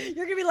going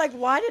to be like,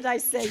 why did I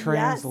say yes?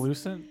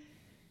 Translucent.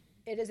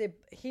 It is a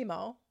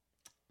hemo.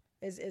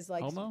 Is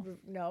like Homo?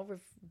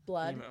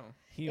 Blood.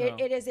 Hemo.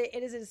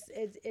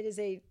 It is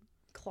a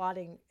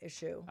clotting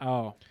issue.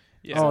 Oh.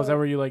 Yeah. Oh, is that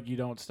where you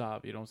don't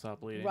stop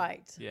bleeding?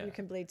 Right. Yeah. You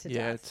can bleed to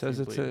Yeah, death. it says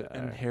You it's bleed an to death.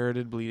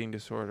 inherited bleeding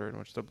disorder in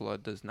which the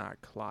blood does not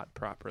clot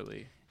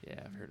properly. Yeah,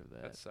 I've heard of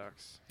that. That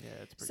sucks. Yeah,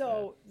 it's pretty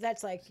So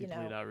that's like, bad. You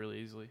bleed out really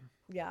easily.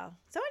 yeah.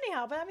 So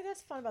anyhow, but I mean,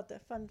 that's fun about the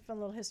fun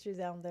little history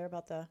down there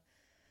about the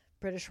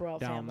British royal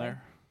Down family.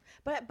 there.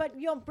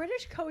 But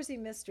British cozy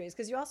mysteries,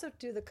 because you also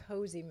do the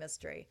cozy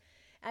mystery.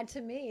 And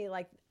to me,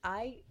 like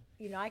I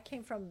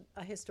came from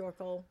a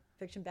historical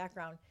fiction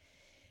background,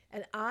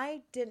 and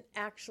I didn't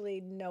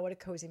actually know what a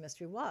cozy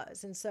mystery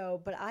was. And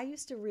so, but I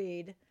used to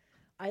read,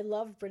 I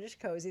loved British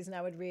cozies, and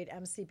I would read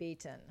M.C.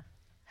 Beaton.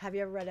 Have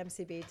you ever read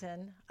M.C.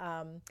 Beaton?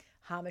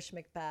 Hamish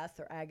Macbeth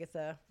or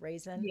Agatha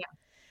Raisin? Yeah.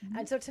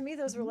 And so to me,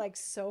 those were like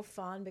so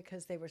fun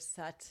because they were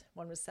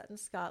one was set in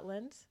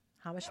Scotland,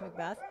 Hamish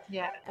Macbeth,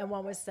 Yeah. and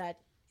one was set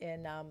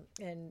in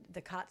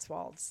the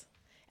Cotswolds.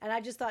 And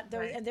I just thought,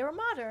 and they were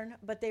modern,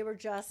 but they were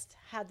just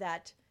had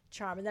that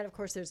charm. And then, of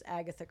course, there's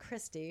Agatha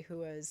Christie, who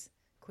was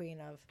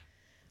queen of,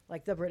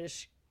 like, the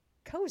British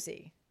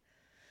cozy.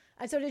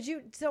 And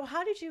so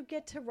how did you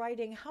get to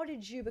writing? How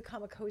did you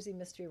become a cozy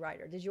mystery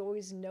writer? Did you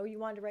always know you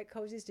wanted to write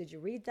cozies? Did you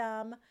read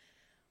them?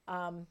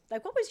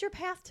 Like, what was your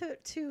path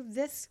to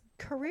this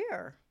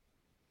career?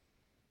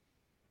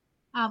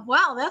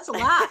 Wow, that's a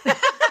lot.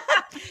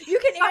 You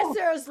can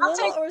answer as I'll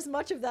little take or as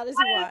much of that as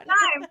you one want. at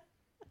a time.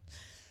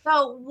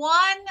 So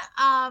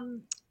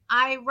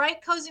I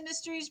write cozy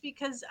mysteries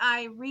because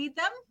I read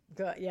them,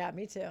 Good. Yeah,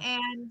 me too.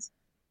 and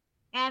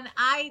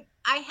I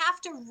have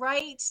to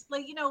write,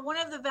 like, one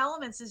of the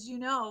elements, as you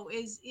know,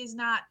 is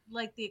not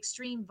like the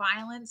extreme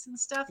violence and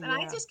stuff, and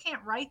I Yeah. just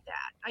can't write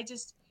that.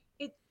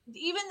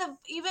 Even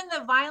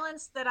the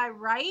violence that I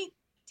write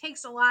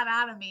takes a lot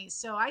out of me,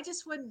 so I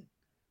just wouldn't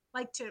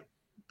like to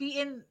be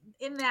in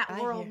that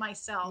I world hear-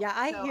 myself. Yeah,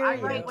 I So hear I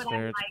you. write It's what I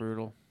fair. It's like.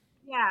 brutal.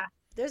 Yeah.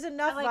 There's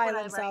enough like what I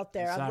violence write. out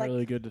there. It's I'm not like,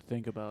 really good to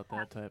think about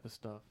that type of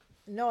stuff.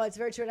 no, it's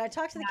very true. And I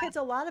talk to the kids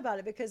a lot about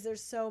it because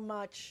there's so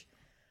much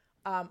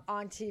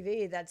on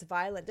TV that's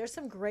violent. There's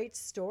some great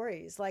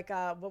stories. Like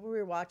what we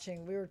were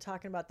watching, we were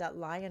talking about that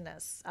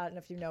lioness. I don't know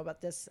if you know about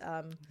this.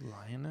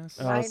 Lioness?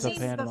 Oh, I've it's a seen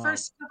the Panama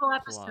first couple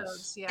Plus.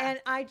 episodes. Yeah. And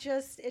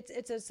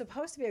it's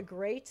supposed to be a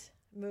great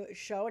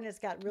show, and it's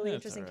got really Yeah,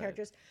 it's interesting all right.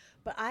 characters.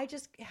 But I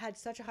just had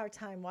such a hard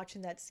time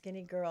watching that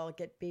skinny girl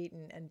get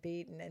beaten and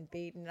beaten and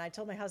beaten. And I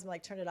told my husband,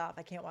 like, turn it off.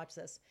 I can't watch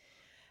this.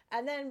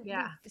 And then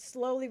Yeah. we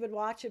slowly would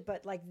watch it,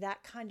 but like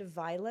that kind of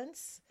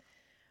violence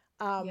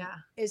Yeah.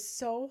 is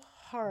so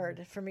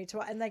hard for me to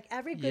watch. And like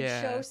every good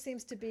Yeah. show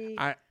seems to be.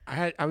 I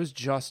was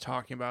just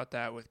talking about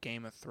that with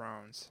Game of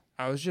Thrones.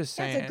 I was just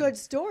saying. It's a good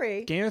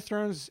story. Game of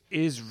Thrones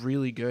is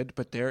really good,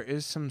 but there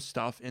is some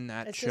stuff in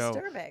that show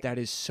that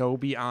is so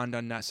beyond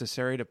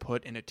unnecessary to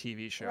put in a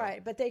TV show.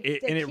 Right, but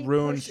it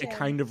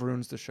kind of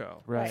ruins the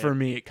show. Right. For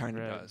me, it kind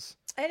of does.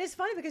 And it's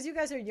funny because you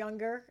guys are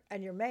younger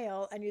and you're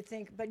male, and you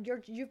think, but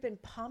you've been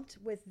pumped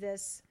with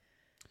this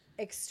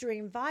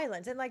extreme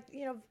violence, and like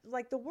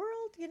the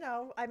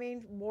world, I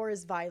mean, war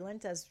is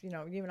violent, as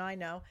you and I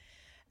know,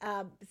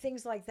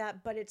 things like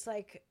that. But it's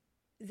like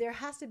there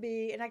has to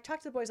be, and I talk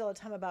to the boys all the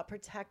time about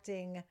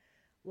protecting,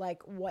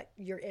 like what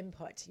your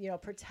input,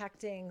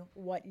 protecting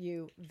what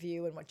you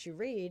view and what you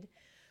read,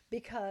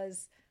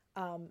 because.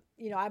 I'm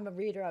a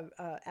reader, I'm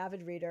an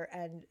avid reader,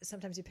 and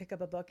sometimes you pick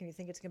up a book and you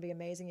think it's going to be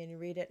amazing and you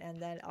read it,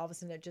 and then all of a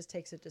sudden it just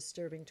takes a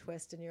disturbing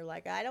twist and you're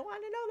like, I don't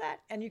want to know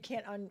that. And you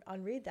can't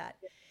unread that.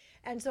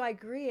 And so I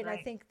agree. And I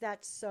think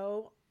that's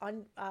so,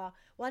 well,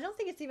 I don't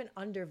think it's even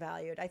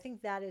undervalued. I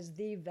think that is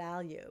the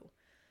value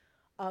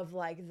of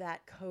like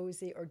that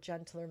cozy or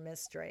gentler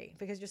mystery,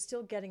 because you're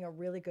still getting a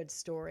really good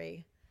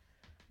story,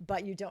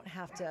 but you don't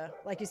have to,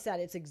 like you said,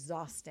 it's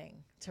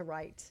exhausting to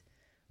write.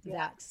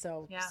 That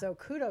so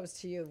kudos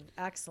to you.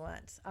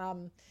 Excellent.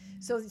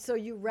 So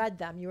you read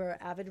them. You were an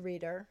avid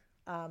reader.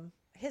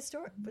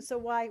 So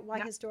why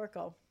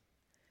historical?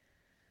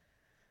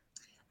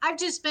 I've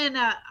just been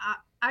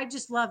I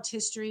just loved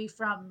history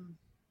from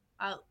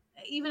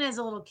even as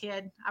a little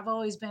kid. I've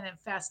always been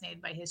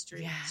fascinated by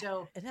history. Yeah.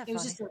 So it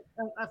was just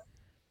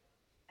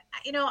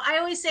I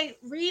always say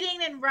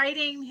reading and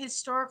writing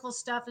historical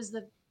stuff is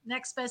the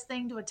next best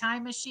thing to a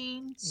time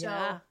machine. So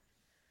I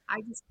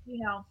just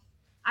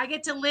I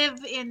get to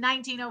live in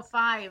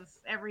 1905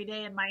 every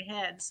day in my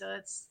head, so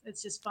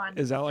it's just fun.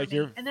 Is that like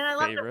your and then I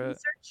love the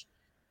research.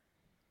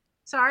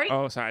 Sorry.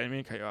 Oh, sorry, I didn't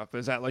mean to cut you off. But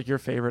is that like your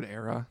favorite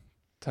era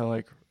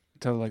to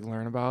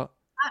learn about?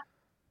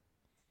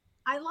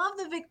 I love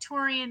the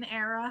Victorian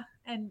era,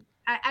 and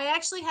I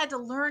actually had to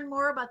learn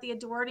more about the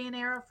Edwardian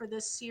era for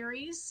this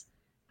series.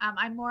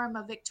 I'm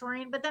a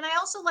Victorian, but then I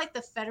also like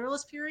the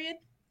Federalist period.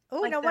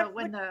 Oh, like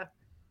when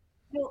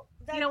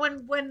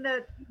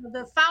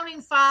the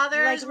founding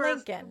fathers, like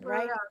Lincoln,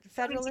 right?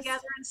 Federalists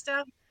together and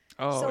stuff.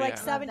 Oh, so like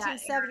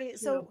 1770.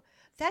 So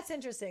that's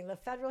interesting. The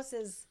Federalist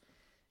is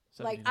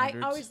like I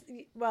always.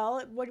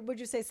 Well, what would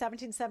you say?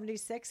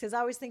 1776? Because I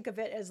always think of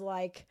it as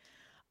like,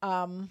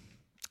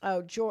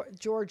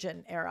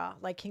 Georgian era.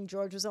 Like King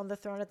George was on the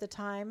throne at the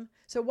time.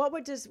 So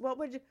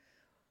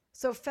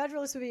so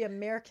Federalist would be an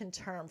American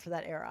term for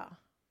that era.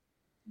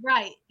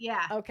 Right.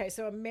 Yeah. Okay.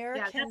 So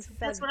American. Yeah,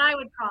 that's what I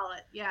would call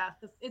it. Yeah.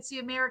 It's the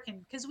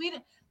American, because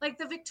like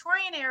the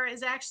Victorian era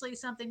is actually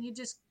something you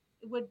just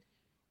would,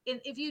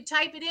 if you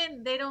type it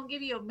in, they don't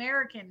give you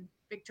American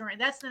Victorian.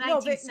 That's the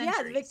 19th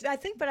century. Yeah.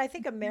 I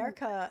think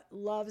America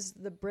loves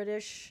the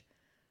British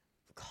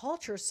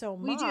culture so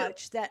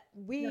much that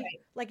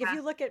if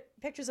you look at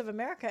pictures of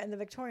America in the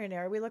Victorian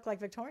era, we look like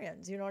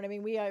Victorians. You know what I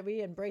mean? We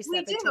embrace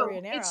that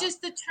Victorian era. It's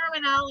just the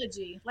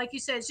terminology. Like you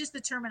said, it's just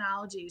the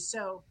terminology.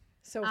 So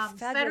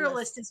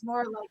Federalist is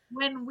more like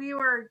when we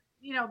were,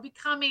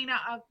 becoming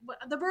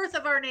the birth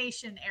of our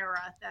nation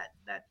era.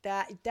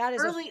 That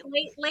is early,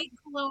 late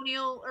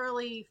colonial,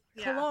 early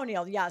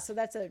colonial. Yeah. So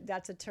that's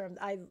a term.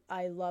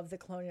 I love the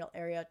colonial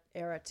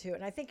era too.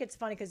 And I think it's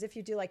funny because if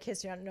you do like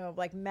history, I don't know,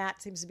 like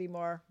Matt seems to be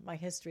more my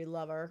history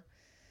lover.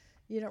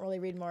 You don't really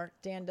read more.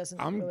 Dan doesn't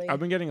really. I've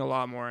been getting a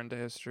lot more into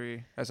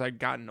history as I've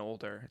gotten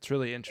older. It's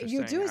really interesting.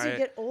 You do as you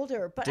get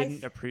older, but I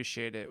didn't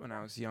appreciate it when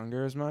I was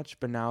younger as much.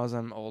 But now as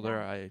I'm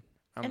older,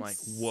 I'm like,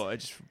 whoa!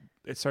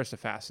 It starts to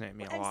fascinate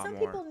me a lot more. And some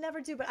people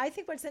never do, but I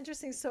think what's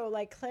interesting. So,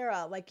 like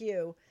Clara, like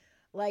you,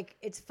 like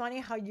it's funny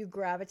how you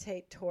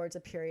gravitate towards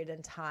a period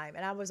in time,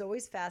 and I was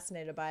always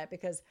fascinated by it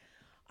because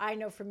I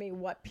know for me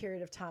what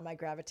period of time I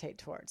gravitate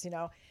towards, and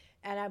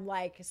I'm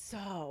like,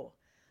 so,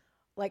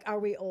 like, are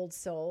we old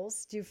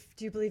souls? Do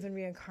you believe in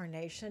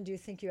reincarnation? Do you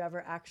think you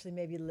ever actually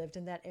maybe lived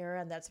in that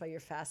era, and that's why you're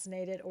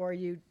fascinated, or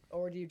do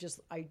you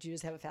just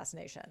have a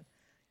fascination?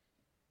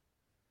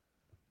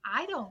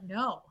 I don't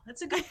know.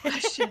 That's a good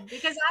question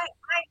because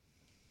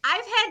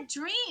I've had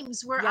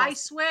dreams where I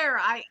swear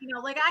I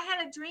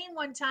had a dream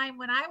one time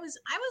when I was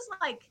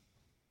like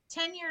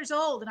 10 years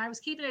old and I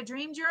was keeping a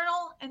dream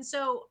journal. And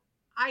so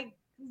I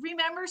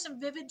remember some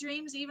vivid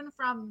dreams even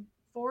from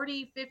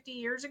 40, 50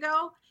 years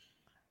ago.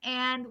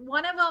 And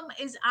one of them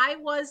is I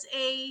was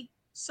a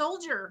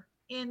soldier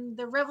in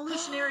the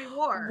Revolutionary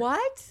War.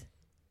 What?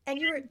 And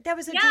that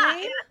was a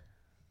dream?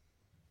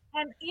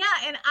 And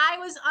I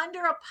was under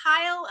a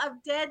pile of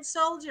dead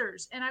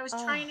soldiers and I was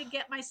trying to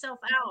get myself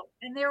out.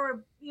 And there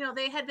were,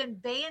 they had been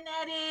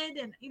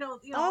bayoneted and,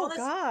 all this.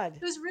 God.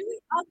 It was really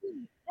ugly.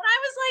 And I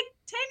was like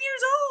 10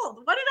 years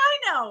old. What did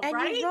I know? And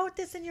right? you wrote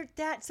this in your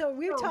dad. So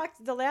we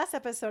talked, the last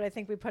episode I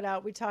think we put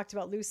out, we talked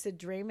about lucid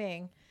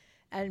dreaming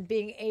and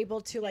being able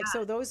to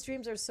so those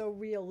dreams are so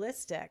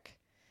realistic.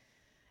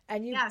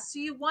 And so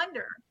you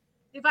wonder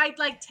if I'd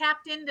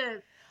tapped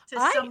into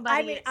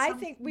somebody. I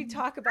think we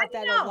talk about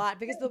that a lot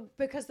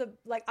because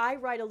I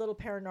write a little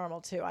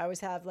paranormal too. I always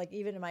have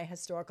even in my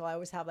historical, I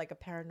always have a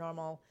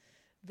paranormal,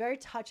 very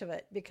touch of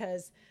it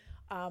because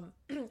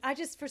I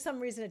just, for some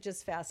reason, it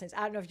just fascinates.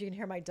 I don't know if you can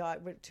hear my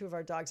dog, but two of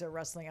our dogs are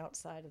wrestling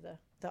outside of the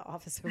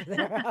office over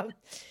there.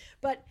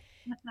 But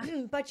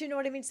but you know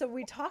what I mean? So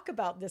we talk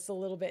about this a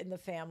little bit in the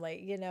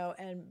family, you know,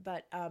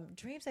 but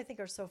dreams I think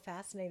are so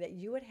fascinating that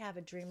you would have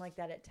a dream like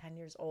that at 10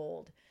 years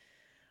old.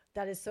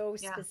 That is so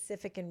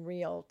specific and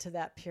real to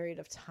that period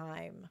of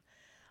time.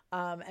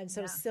 And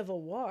so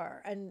Civil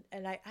War. And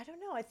I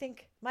don't know, I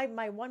think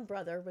my one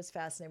brother was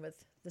fascinated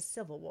with the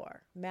Civil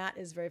War. Matt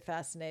is very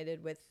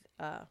fascinated with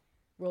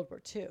World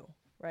War II,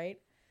 right?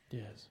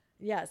 Yes.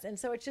 Yes. And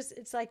so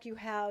it's like you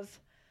have,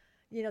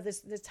 you know,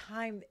 this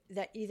time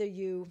that either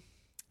you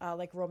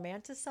like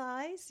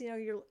romanticize, you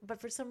know, but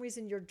for some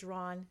reason you're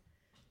drawn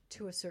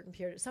to a certain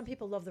period. Some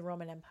people love the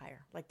Roman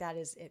Empire. Like that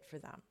is it for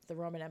them, the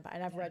Roman Empire.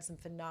 And I've read some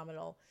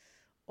phenomenal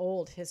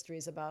old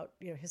histories about,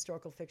 you know,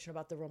 historical fiction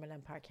about the Roman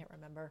Empire. I can't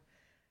remember.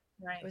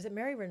 Right. Was it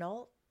Mary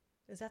Renault?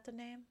 Is that the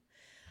name?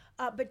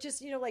 But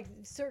just, you know, like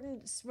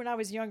when I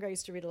was younger, I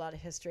used to read a lot of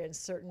history, and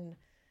certain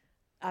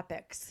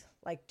epics,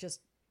 like just,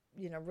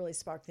 you know, really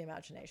sparked the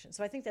imagination.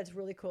 So I think that's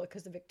really cool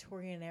because the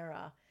Victorian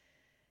era,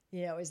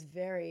 you know, is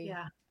very,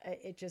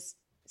 it just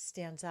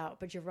stands out.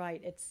 But you're right.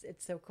 It's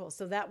so cool.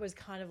 So that was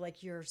kind of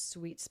like your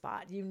sweet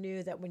spot. You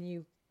knew that when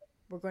you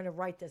were going to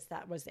write this,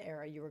 that was the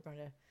era you were going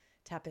to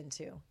tap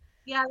into.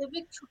 Yeah,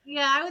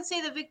 I would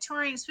say the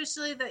Victorian,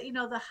 especially the, you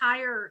know,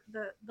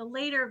 the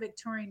later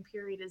Victorian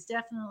period is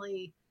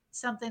definitely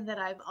something that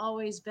I've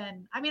always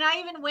been. I mean, I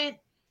even went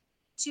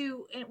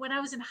to, when I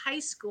was in high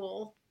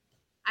school,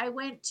 I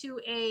went to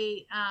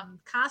a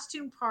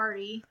costume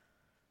party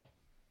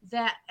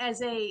that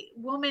as a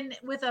woman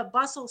with a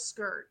bustle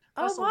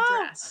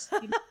dress.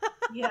 You know?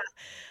 Yeah,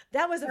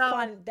 That was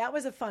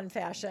a fun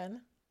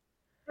fashion.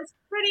 it's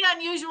pretty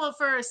unusual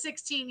for a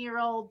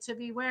 16-year-old to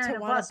be wearing a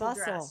bustle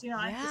dress. You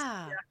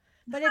know,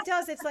 But it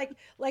does. It's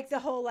like the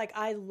whole, like,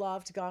 I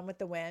loved Gone with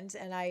the Wind,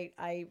 and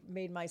I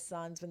made my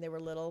sons when they were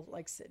little,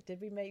 like, did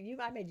we make you?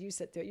 I made you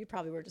sit through it. You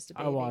probably were just a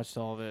baby. I watched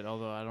all of it,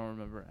 although I don't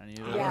remember any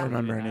of it. I don't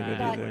remember any of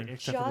it either.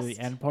 Except for the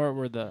end part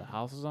where the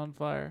house is on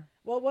fire.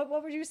 Well, what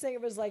were you saying?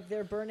 It was like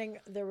there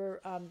were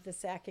the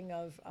sacking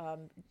of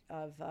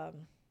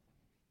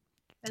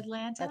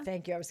Atlanta.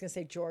 thank you. I was going to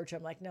say Georgia.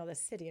 I'm like, no, the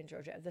city in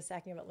Georgia, the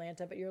sacking of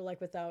Atlanta. But you're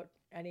like without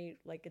any,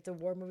 like, it's a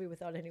war movie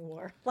without any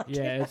war. Like,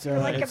 Yeah, it's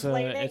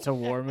a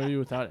war movie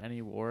without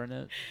any war in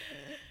it.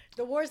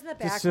 The war's in the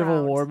background. It's a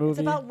Civil War movie. It's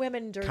about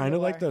women during Kind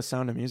of war. like the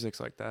Sound of Music's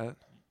like that.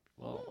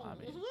 Well, I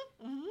mean,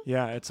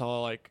 Yeah, it's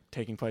all like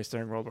taking place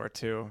during World War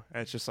II.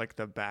 And it's just like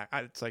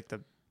it's like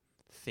the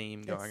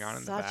theme going on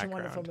in the background. Such a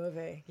wonderful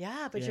movie.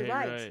 Yeah, but Yeah, you're you're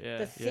right. right, yeah.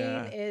 The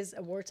theme is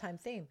a wartime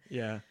theme.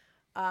 Yeah.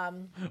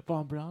 Von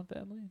Braun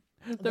family.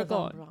 The They're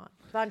gone.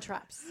 Von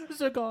Traps.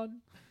 They're gone.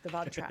 The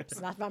Von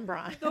Traps, not Von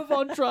Braun. The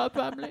Von Trapp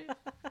family.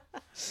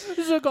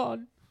 They're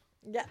gone.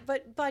 Yeah,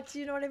 but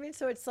you know what I mean?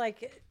 So it's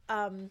like,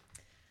 but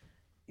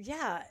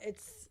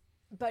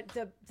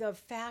the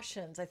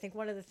fashions, I think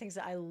one of the things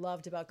that I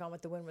loved about Gone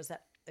with the Wind was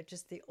that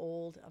just the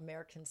old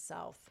American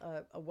South,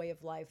 a way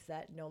of life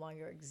that no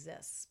longer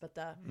exists. But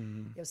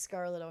you know,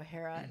 Scarlett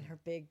O'Hara and her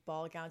big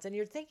ball gowns, and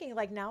you're thinking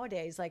like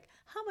nowadays, like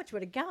how much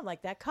would a gown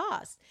like that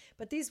cost?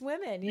 But these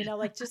women, you know,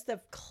 like just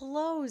the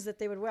clothes that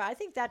they would wear. I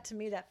think that to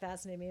me that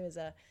fascinated me as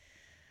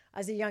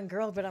a young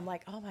girl. But I'm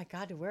like, oh my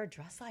God, to wear a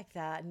dress like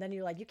that, and then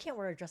you're like, you can't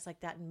wear a dress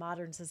like that in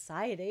modern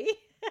society.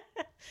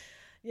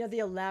 You know, the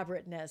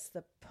elaborateness,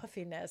 the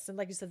puffiness, and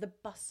like you said, the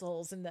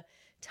bustles and the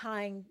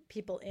tying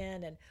people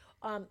in.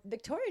 And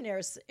Victorian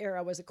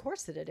era was a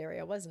corseted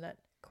area, wasn't it?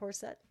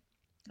 Corset.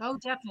 Oh,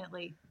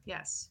 definitely.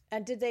 Yes.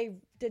 And did they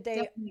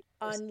Definitely.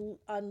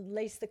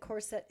 unlace the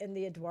corset in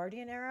the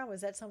Edwardian era?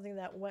 Was that something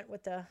that went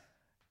with the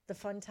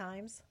fun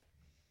times?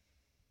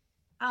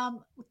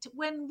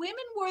 When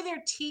women wore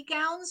their tea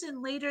gowns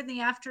and later in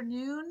the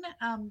afternoon,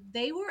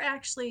 they were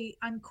actually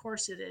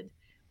uncorseted,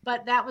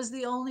 but that was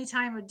the only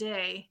time of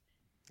day.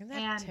 Isn't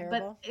that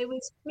terrible? But it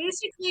was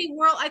basically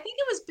I think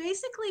it was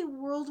basically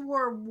World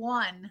War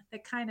I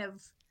that kind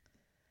of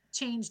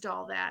changed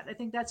all that. I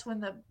think that's when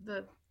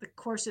the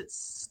corsets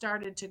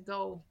started to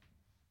go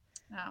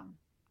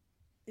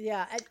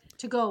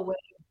to go away.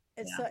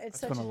 It's That's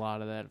such when a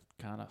lot of that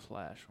kind of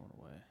flash went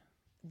away.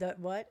 the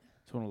what?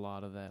 That's when a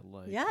lot of that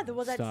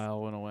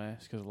style went away.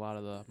 It's because a lot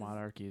of the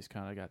monarchies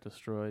kind of got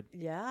destroyed.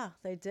 Yeah,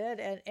 they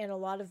did, and a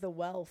lot of the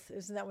wealth.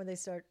 Isn't that when they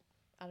start?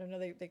 I don't know.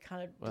 They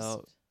kind of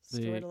They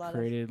destroyed a lot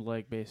created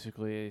like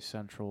basically a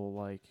central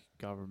like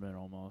government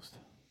almost.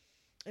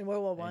 in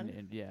World War One.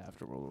 And yeah,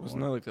 after World War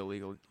Wasn't that like the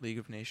League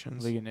of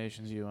Nations? League of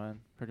Nations, UN,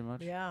 pretty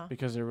much. Yeah.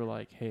 Because they were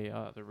like, hey,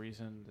 the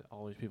reason that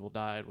all these people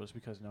died was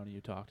because none of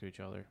you talked to each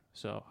other.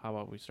 So how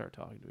about we start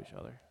talking to each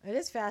other? It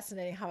is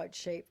fascinating how it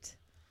shaped,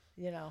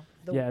 you know.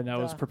 It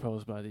was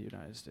proposed by the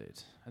United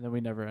States, and then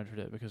we never entered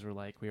it because we're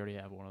like, we already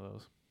have one of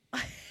those.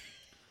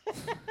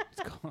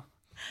 It's cool.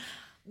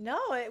 No,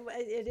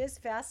 it is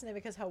fascinating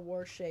because how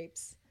war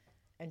shapes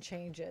and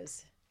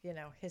changes, you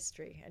know,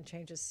 history and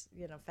changes,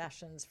 you know,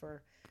 fashions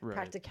for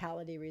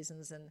practicality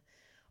reasons and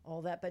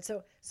all that. But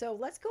so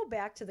let's go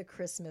back to the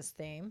Christmas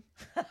theme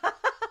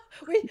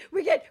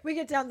we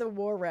get down the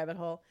war rabbit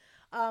hole.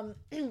 Um,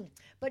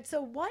 but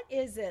so what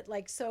is it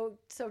like? So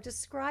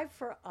describe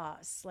for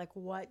us like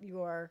what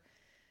your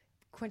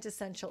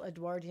quintessential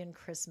Edwardian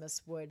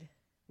Christmas would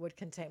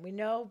contain. We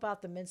know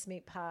about the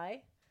mincemeat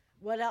pie.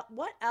 What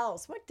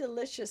else? What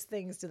delicious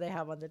things do they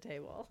have on the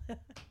table?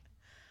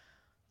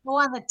 Oh,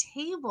 on the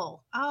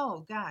table.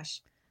 Oh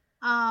gosh.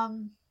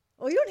 Um,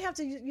 Well, you don't have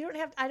to. You don't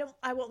have. I don't.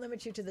 I won't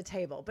limit you to the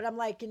table. But I'm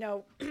like,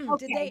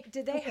 okay.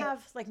 did they Okay.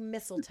 have like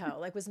mistletoe?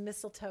 Like, was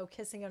mistletoe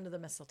kissing under the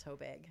mistletoe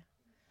big?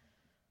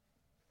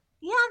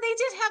 Yeah, they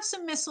did have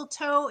some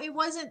mistletoe. It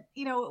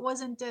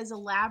wasn't as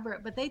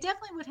elaborate, but they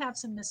definitely would have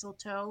some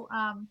mistletoe.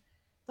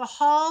 The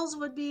halls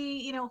would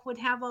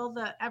have all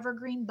the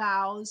evergreen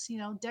boughs,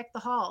 deck the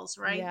halls,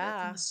 right? From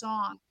Yeah. the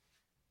song.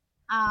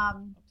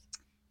 Um,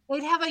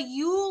 they'd have a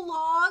Yule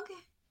log,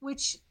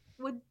 which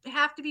would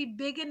have to be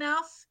big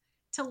enough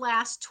to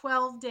last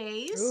 12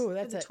 days Ooh, for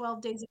that's the a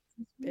 12 days of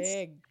Christmas.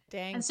 big,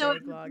 dang And so it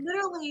big would log.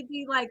 literally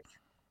be like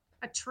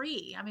a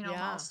tree. I mean,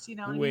 Yeah, almost, what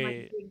I mean? Like a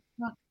Wait, big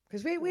trunk.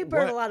 because we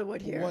burn a lot of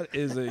wood here.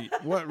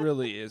 what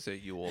really is a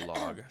Yule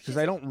log? Because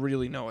I don't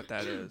really know what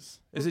that is.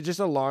 Is it just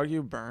a log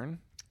you burn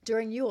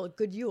During Yule,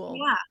 good Yule.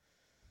 Yeah.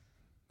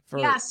 for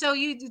Yeah. So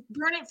you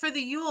burn it for the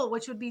Yule,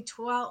 which would be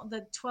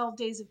the 12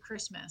 days of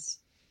Christmas.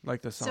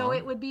 like the song? So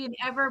it would be an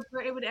ever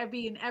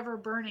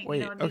burning,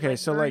 Wait, it'd be okay,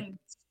 so, like, burning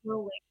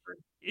slowly for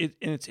and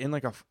it's in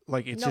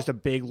it's No. just a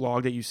big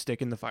log that you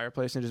stick in the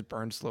fireplace and it just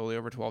burns slowly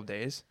over 12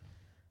 days.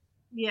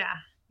 yeah.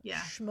 Yeah.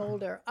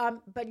 Schmolder.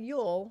 But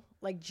Yule,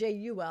 like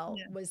Jul,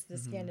 Yeah. was the Mhm.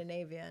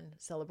 Scandinavian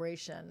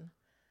celebration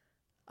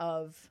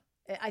of.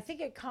 I think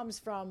it comes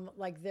from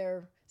like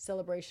their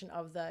celebration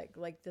of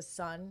the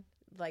sun,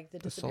 like the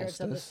disappearance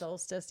of the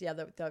solstice. Yeah,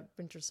 the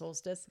winter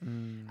solstice,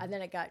 Mm. and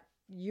then it got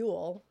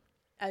Yule,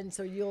 and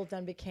so Yule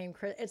then became.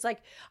 It's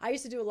like I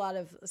used to do a lot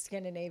of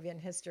Scandinavian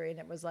history, and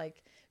it was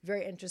like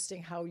very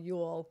interesting how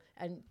Yule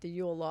and the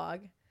Yule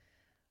log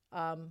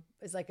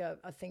is like a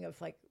thing of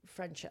like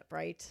friendship,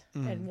 right?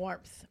 And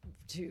warmth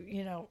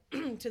to,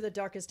 to the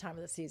darkest time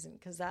of the season.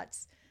 Cause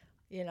that's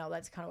kind of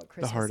what The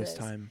Christmas hardest is.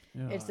 time.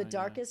 It's the Yeah.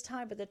 darkest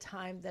time, but the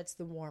time that's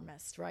the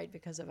warmest, right?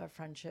 Because of our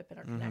friendship and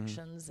our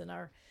connections and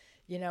our,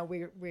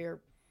 we're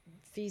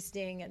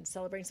feasting and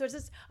celebrating. So it's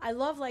just, I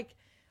love like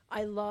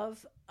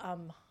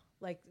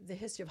the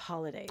history of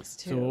holidays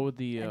too. So what would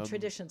the and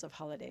traditions of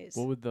holidays.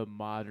 what would the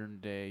modern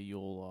day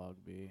Yule log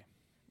be?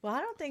 Well,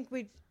 I don't think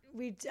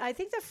I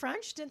think the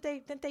French didn't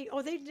they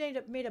oh they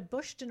made a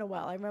bûche de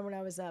Noël. I remember when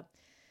I was in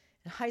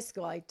high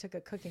school I took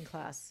a cooking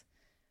class.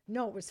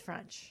 No, it was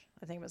French.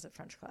 I think it was a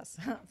French class.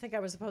 I don't think I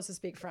was supposed to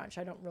speak French.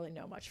 I don't really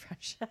know much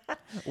French.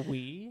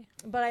 We?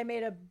 But I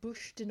made a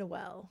bûche de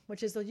Noël,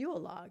 which is the Yule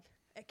log,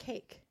 a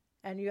cake.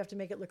 And you have to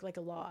make it look like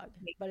a log.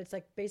 But it's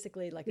like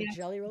basically like a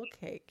jelly roll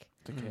cake.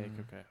 The cake,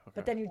 okay.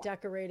 But then you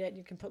decorate it and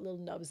you can put little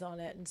nubs on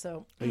it. And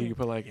so You can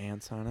put like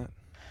ants on it.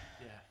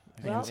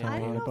 yeah. well, some I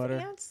don't peanut know butter.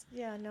 if ants.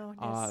 Yeah, no.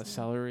 yes,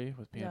 Celery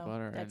with peanut no,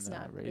 butter that's and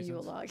not raisins. a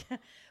Yule log.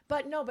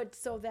 but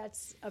so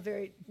that's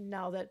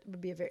that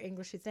would be a very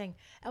Englishy thing.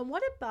 And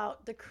what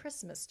about the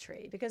Christmas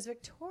tree? Because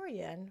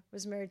Victorian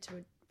was married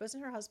to,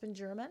 wasn't her husband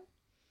German?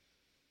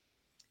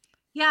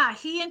 Yeah,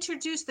 he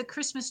introduced the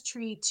Christmas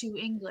tree to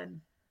England.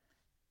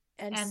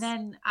 And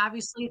then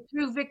obviously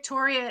through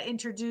Victoria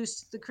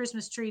introduced the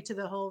Christmas tree to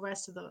the whole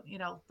rest of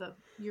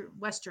your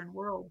Western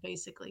world,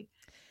 basically.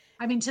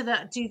 I mean, to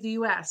the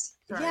US.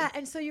 Sorry. Yeah,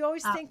 and so you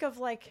always think of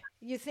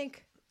you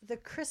think the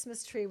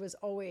Christmas tree was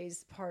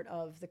always part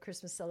of the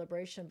Christmas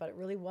celebration, but it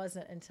really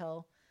wasn't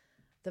until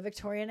the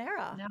Victorian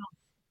era. No.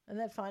 Isn't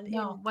that fun?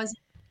 No, it wasn't.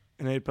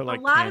 And they put like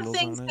A lot of candles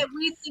things on it. that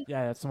we think.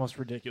 Yeah, that's the most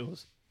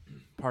ridiculous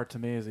part to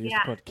me is they used Yeah.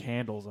 to put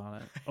candles on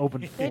it.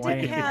 Open They flame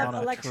didn't have on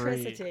a tree.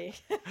 electricity.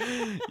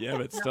 Yeah,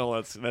 but still,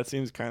 that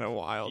seems kind of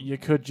wild. You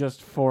could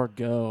just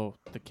forego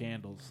the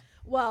candles.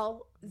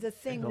 Well, the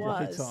thing the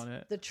lights was, on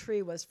it. the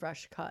tree was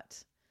fresh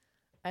cut,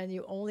 and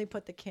you only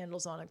put the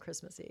candles on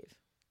Christmas Eve.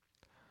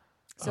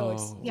 So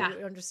it's Oh. you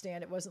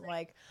understand it wasn't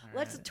like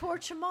let's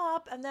torch them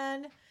up and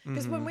then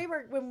because when we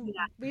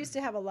used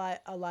to have a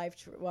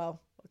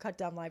cut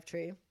down live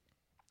tree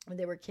when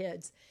they were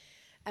kids,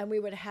 and we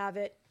would have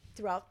it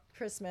throughout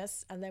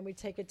Christmas, and then we'd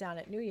take it down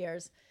at New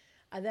Year's.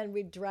 And then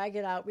we'd drag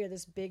it out. We had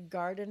this big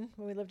garden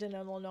when we lived in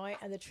Illinois,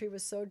 and the tree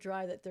was so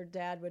dry that their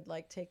dad would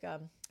like take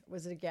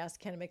was it a gas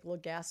can and make a little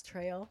gas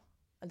trail?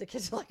 And the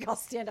kids would like all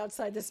stand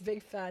outside this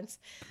big fence.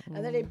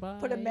 And then he'd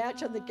put a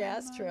match on the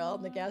gas trail,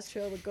 and the gas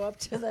trail would go up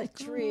to the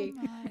tree.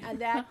 And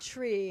that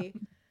tree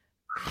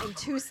in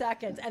 2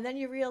 seconds. And then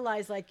you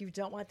realize like you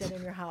don't want that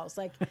in your house.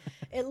 Like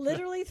it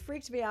literally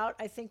freaked me out.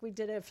 I think we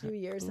did it a few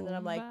years, and then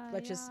I'm like,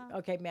 let's just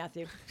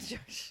Matthew.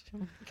 Oh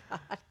my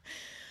God.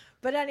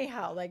 But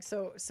anyhow, like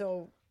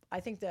so I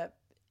think that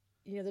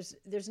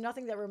there's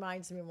nothing that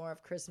reminds me more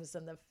of Christmas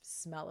than the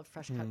smell of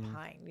fresh cut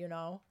pine,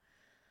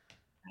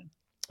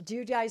 Do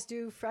you guys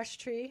do fresh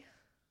tree?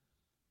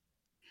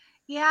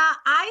 Yeah,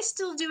 I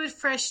still do it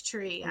fresh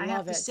tree. I have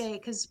Love to it. say,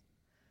 because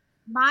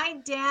my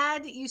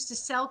dad used to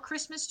sell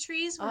Christmas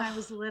trees when I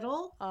was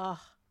little. Oh,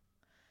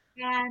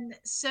 And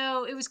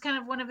so it was kind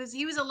of one of his,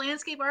 he was a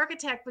landscape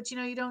architect, but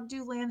you don't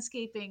do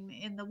landscaping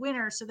in the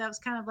winter. So that was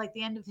kind of like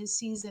the end of his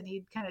season.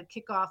 He'd kind of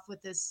kick off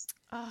with this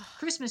Oh,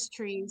 Christmas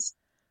trees.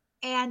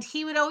 And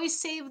he would always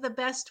save the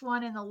best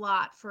one in the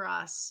lot for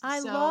us. I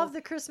love So,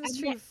 the Christmas and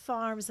tree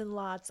farms and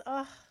lots.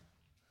 Oh,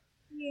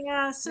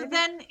 yeah. So maybe.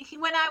 then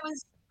when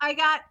I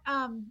got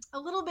a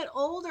little bit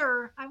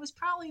older, I was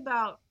probably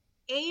about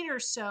 8 or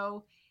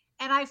so,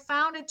 and I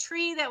found a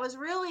tree that was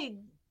really,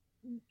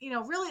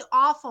 really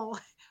awful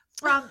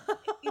from,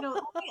 only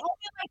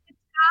like the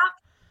top,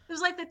 it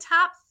was like the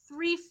top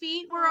 3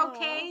 feet were Oh,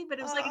 okay, but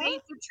it was like an oh,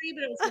 8-foot tree,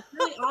 but it was like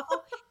really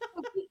awful.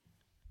 So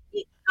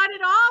he cut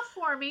it off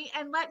for me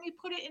and let me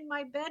put it in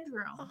my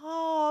bedroom.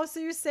 oh, so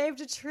you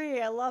saved a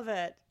tree. I love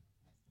it.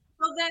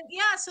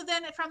 So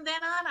then from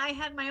then on, I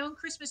had my own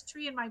Christmas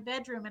tree in my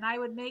bedroom, and I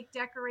would make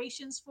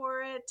decorations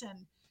for it and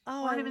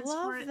Oh, I ornaments for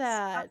love it and stuff.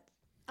 that.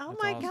 Oh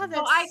That's my God, awesome.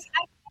 So I that's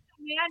can't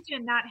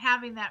imagine not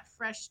having that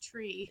fresh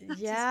tree. I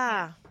just can't.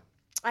 yeah.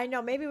 I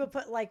know. Maybe we'll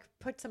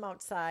put some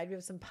outside. We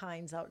have some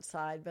pines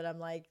outside, but I'm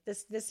like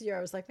this year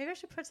I was like maybe I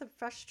should put some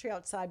fresh tree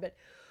outside. But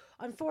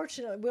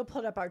unfortunately, we'll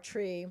put up our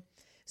tree.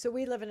 So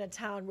we live in a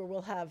town where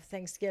we'll have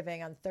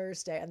Thanksgiving on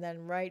Thursday, and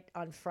then right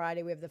on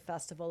Friday we have the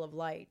Festival of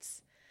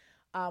Lights,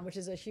 which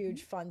is a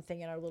huge fun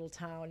thing in our little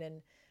town.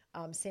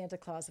 And Santa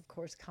Claus, of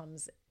course,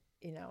 comes.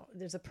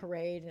 There's a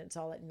parade, and it's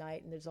all at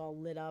night, and it's all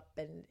lit up,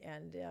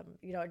 and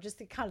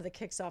just kind of the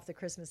kicks off the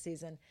Christmas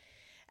season.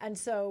 And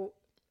so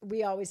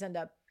we always end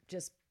up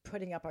just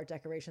putting up our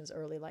decorations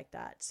early like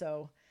that.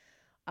 So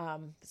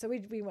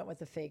we went with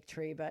the fake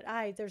tree, but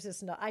there's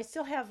just no. I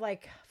still have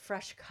like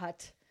fresh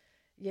cut,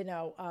 you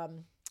know.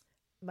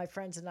 My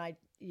friends and I,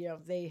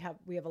 we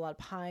have a lot of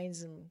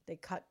pines, and they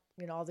cut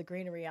all the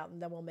greenery out,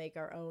 and then we'll make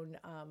our own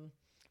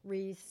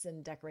wreaths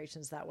and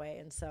decorations that way.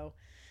 And so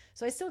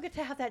I still get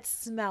to have that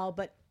smell,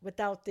 but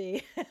without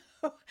the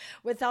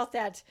without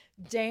that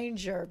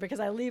danger, because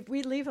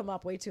we leave them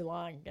up way too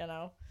long.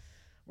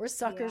 We're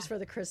suckers Yeah. for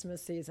the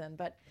Christmas season,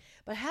 but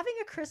having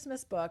a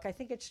Christmas book, I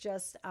think it's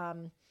just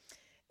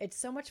it's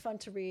so much fun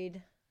to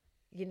read,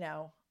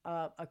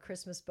 a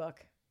Christmas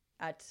book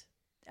at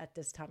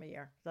this time of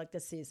year, like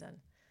this season.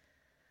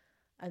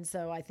 And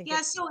so I think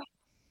Yeah. So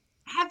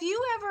have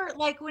you ever,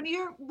 like, one of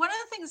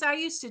the things I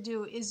used to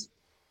do is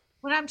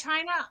when I'm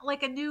trying to,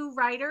 like, a new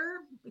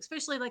writer,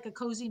 especially like a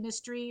cozy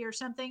mystery or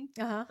something,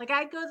 uh-huh. like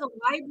I'd go to the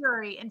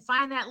library and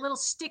find that little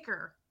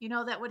sticker,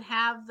 that would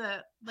have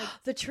the, like,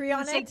 The tree it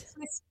would on say, it.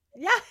 Chris-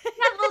 Yeah.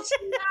 that little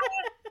tree.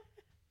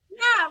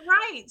 Yeah,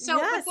 right. So,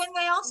 but Yes. then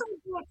they also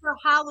would do it for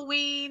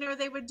Halloween, or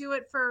they would do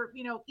it for,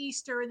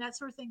 Easter and that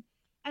sort of thing.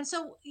 And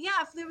so,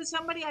 yeah, if there was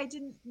somebody I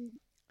didn't You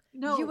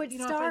know, would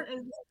if start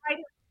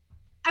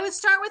I would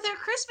start with their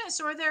Christmas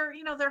or their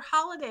and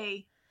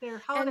holiday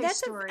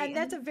story.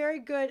 that's a very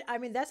good, I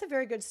mean, that's a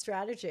very good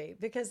strategy,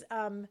 because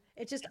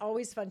it's just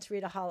always fun to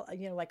read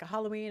like a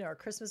Halloween or a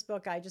Christmas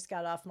book. I just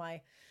got off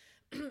my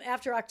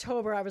after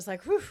October, I was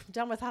like, whew, I'm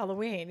done with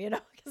Halloween,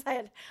 because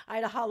I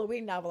had a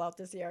Halloween novel out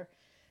this year.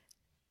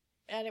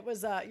 And it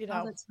was Oh,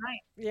 that's right.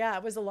 yeah,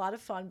 it was a lot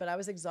of fun, but I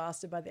was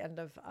exhausted by the end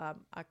of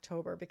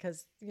October,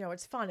 because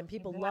it's fun and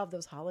people love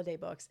those holiday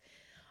books.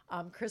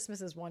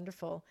 Christmas is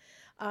wonderful.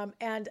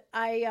 And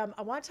I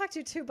want to talk to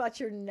you too about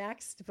your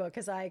next book,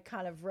 because I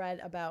kind of read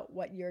about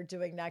what you're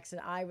doing next,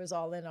 and I was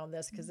all in on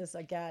this, because this,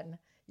 again,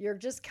 you're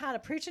just kind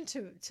of preaching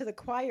to the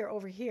choir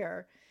over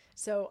here.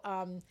 So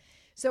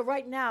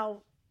right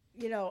now,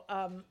 you know,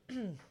 um,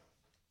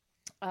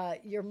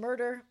 your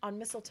Murder on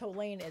Mistletoe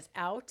Lane is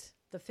out,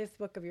 the fifth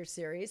book of your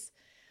series.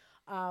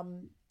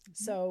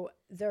 So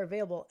they're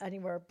available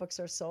anywhere books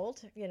are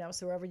sold,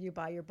 so wherever you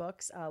buy your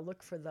books,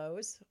 look for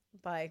those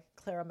by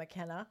Clara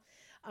McKenna.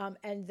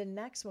 And the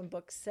next one,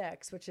 book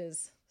 6, which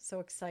is so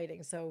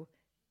exciting. So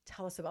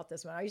tell us about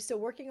this one. Are you still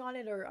working on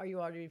it, or are you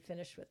already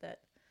finished with it?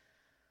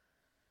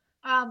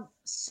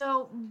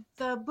 So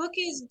the book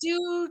is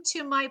due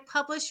to my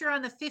publisher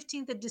on the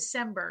 15th of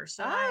December.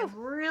 So Oh, I'm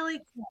really,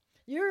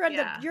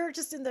 yeah, you're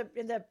just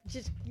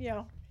just,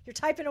 you're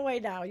typing away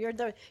now. You're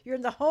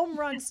in the home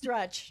run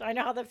stretch. I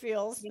know how that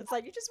feels. yeah, It's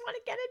like you just want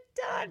to get it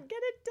done, get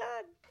it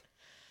done.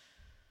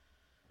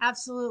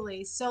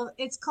 absolutely. So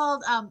it's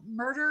called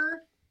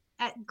Murder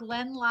at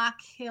Glenlock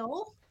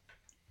Hill,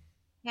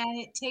 and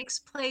it takes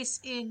place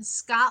in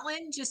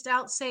Scotland, just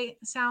outside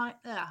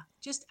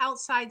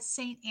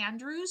St.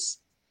 Andrews,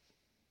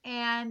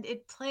 and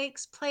it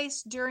takes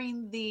place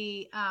during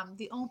the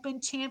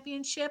Open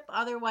Championship,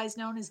 otherwise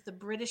known as the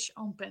British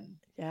Open.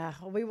 Yeah,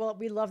 we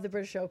love the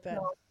British Open.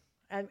 So,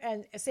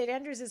 And St.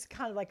 Andrews is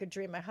kind of like a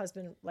dream. My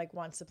husband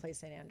wants to play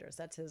St. Andrews.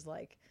 That's his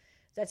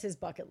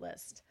bucket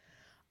list.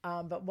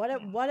 But yeah.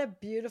 what a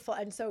beautiful,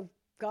 and so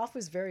golf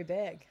was very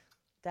big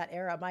that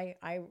era.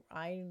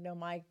 I know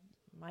my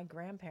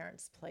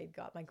grandparents played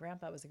golf. My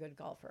grandpa was a good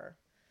golfer,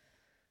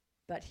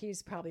 but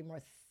he's probably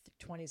more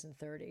 20s and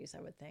 30s,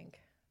 I would think.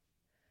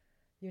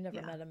 You never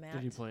Yeah. met him, Matt.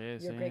 Did you play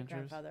at Your St. great Andrews?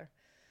 grandfather.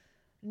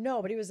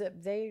 No, but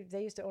they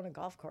used to own a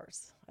golf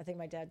course. I think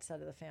my dad's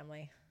side of the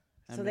family.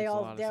 That So makes a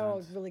lot of they're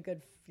all sense. really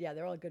good. Yeah,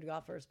 they're all good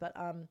golfers. But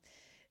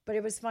But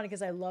it was funny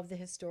because I love the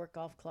historic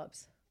golf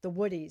clubs, the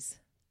Woodies.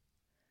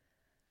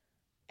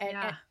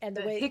 And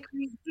the way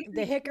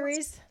the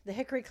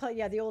hickory club,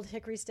 the old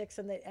hickory sticks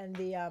and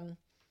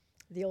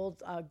the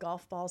old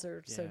golf balls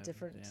are so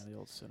different. Yeah, the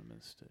old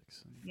cinnamon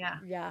sticks.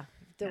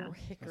 The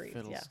hickory,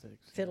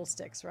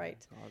 fiddlesticks, right?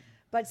 God,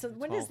 but so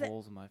when is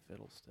holes in my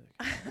fiddlestick?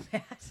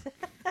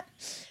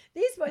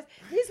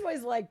 these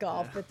boys like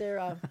golf, but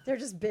they're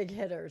just big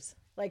hitters.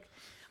 Like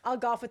I'll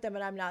golf with them,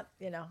 and I'm not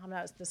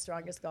the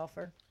strongest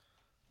golfer.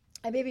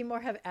 I maybe more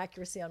have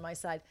accuracy on my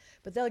side,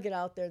 but they'll get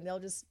out there and they'll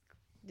just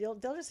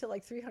hit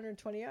like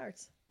 320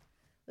 yards.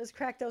 Let's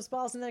crack those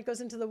balls, and then it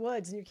goes into the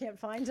woods, and you can't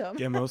find them.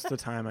 Yeah, most of the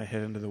time I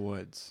hit into the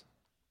woods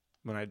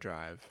when I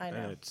drive. I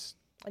know.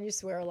 And you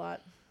swear a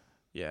lot.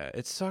 Yeah,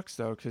 it sucks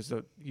though because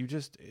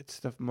it's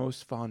the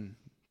most fun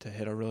to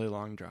hit a really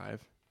long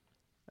drive,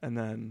 and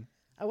then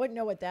I wouldn't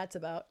know what that's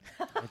about.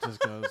 It just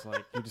goes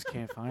like you just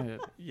can't find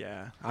it.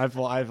 Yeah, I've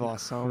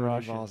lost so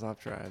many balls off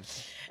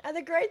drives. And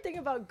the great thing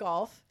about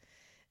golf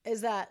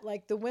is that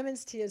like the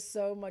women's tee is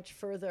so much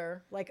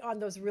further, like on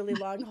those really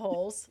long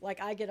holes,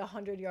 like I get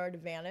 100-yard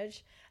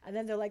advantage, and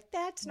then they're like,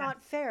 that's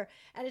not fair.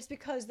 And it's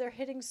because they're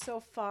hitting so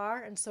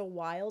far and so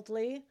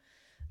wildly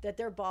that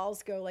their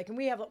balls go like, and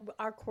we have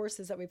our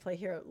courses that we play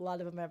here, a lot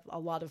of them have a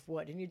lot of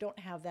wood, and you don't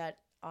have that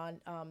on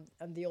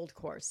the old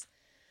course.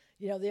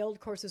 You know, the old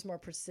course is more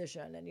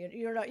precision, and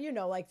you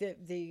know, like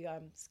the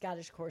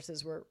Scottish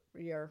courses were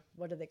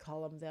what do they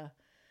call them?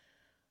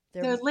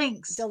 They're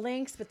links. The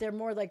links, but they're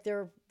more like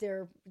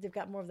they've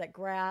got more of that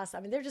grass. I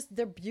mean,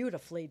 they're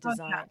beautifully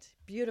designed.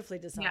 Beautifully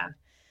designed. Yeah.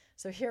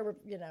 So here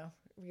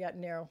we got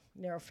narrow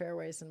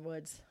fairways and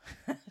woods.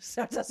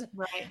 So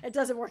it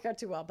doesn't work out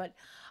too well. But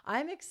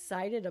I'm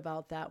excited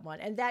about that one.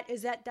 And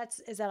is that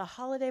a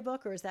holiday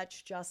book, or is that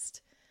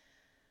just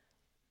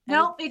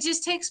No, it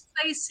just takes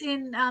place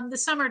in the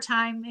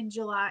summertime in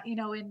July,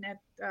 in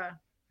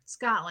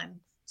Scotland.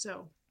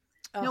 So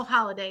no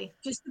holiday,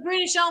 just the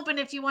British Open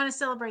if you want to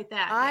celebrate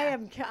that.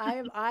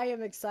 I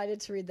am excited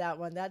to read that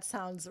one. That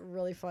sounds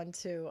really fun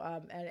too,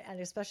 and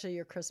especially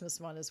your Christmas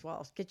one as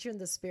well. Get you in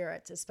the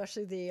spirit,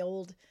 especially the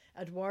old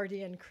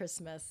Edwardian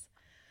Christmas.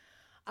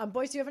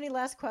 Boys, do you have any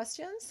last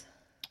questions?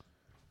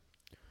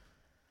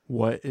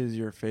 What is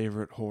your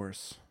favorite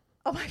horse?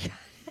 Oh my God.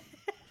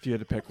 If you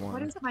had to pick one.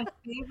 What is my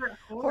favorite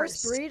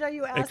horse breed? Are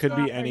you asking? It could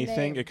be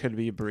anything. It could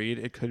be breed.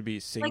 It could be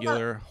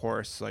singular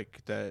horse,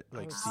 like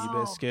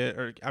Seabiscuit,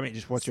 or I mean,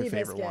 just what's your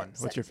favorite one?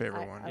 What's your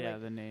favorite one?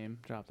 The name.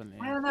 Drop the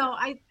name. I don't know.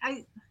 I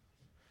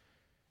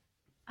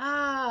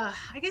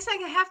guess I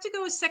have to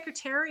go with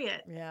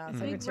Secretariat. Yeah,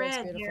 Big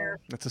red hair.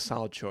 That's a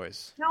solid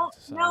choice. No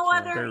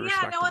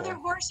other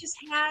horses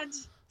had.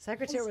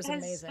 Secretariat was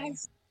amazing.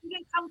 He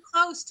didn't come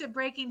close to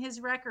breaking his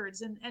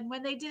records, and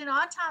when they did an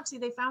autopsy,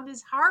 they found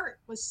his heart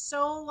was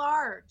so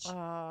large.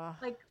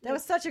 That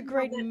was such a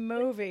great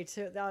movie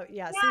too. And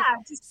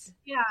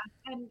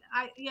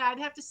I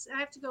have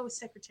to go with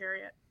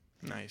Secretariat.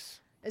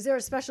 Nice. Is there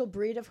a special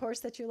breed of horse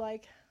that you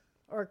like,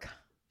 or?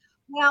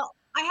 Well,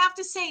 I have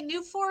to say,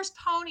 New Forest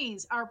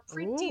ponies are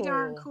pretty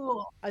darn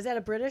cool. Is that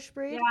a British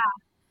breed?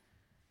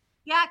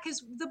 Yeah,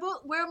 because the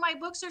book where my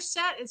books are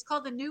set is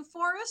called the New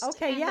Forest.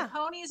 Okay, and the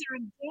ponies are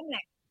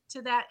endemic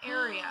to that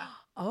area.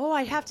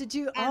 I'd have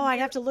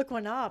to look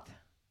one up.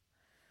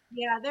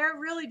 Yeah, they're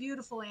really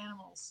beautiful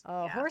animals.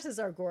 Horses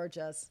are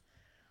gorgeous.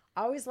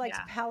 I always liked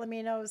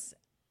Palominos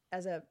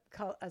as a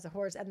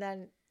horse, and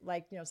then so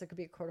it could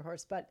be a quarter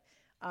horse, but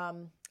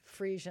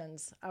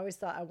Frisians. I always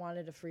thought I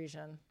wanted a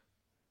Frisian.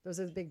 Those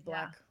are the big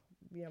black,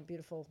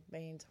 beautiful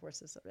maned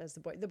horses. As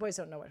the boys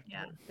don't know it.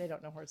 Yeah. They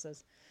don't know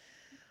horses.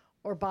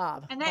 Or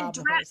Bob. And then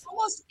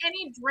almost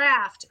any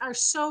draft are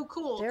so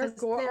cool. The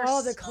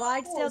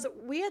Clydesdales. Cool.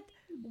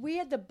 We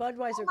had the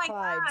Budweiser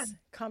Clydes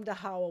come to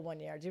Howell one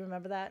year. Do you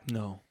remember that?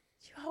 No.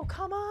 Oh,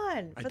 come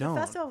on. For the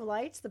Festival of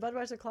Lights, the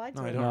Budweiser Clydes.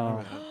 No, I don't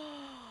remember that.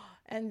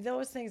 And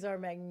those things are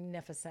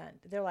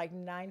magnificent. They're like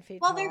 9 feet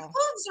tall. Well, their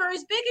hooves are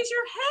as big as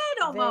your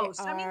head almost.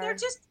 I mean, they're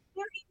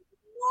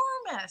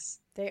enormous.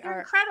 They're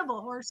incredible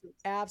horses.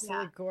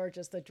 Absolutely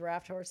gorgeous. The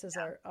draft horses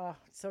are,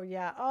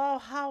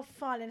 how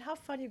fun. And how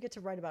fun you get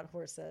to write about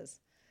horses.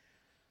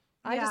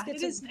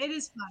 It is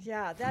fun.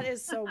 Yeah, that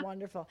is so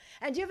wonderful.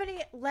 And do you have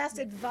any last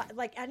advice,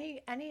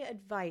 any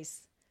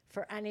advice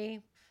for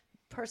any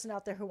person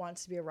out there who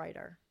wants to be a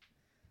writer?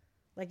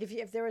 Like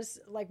if there was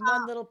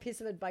one little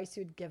piece of advice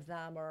you'd give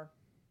them or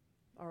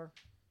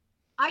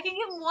I can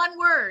give them one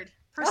word: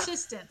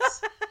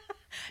 persistence.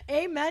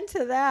 Amen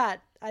to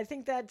that. I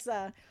think that's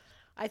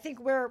I think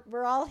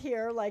we're all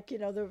here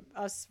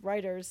us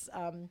writers,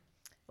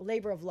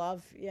 labor of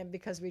love,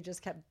 because we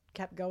just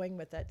kept going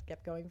with it,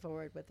 kept going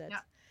forward with it.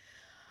 Yeah.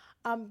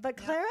 But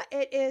Clara,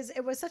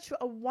 it was such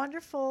a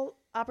wonderful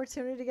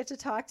opportunity to get to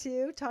talk to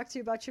you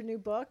about your new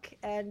book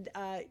and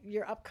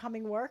your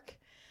upcoming work.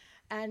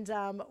 And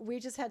we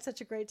just had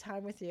such a great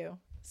time with you.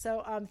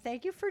 So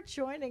thank you for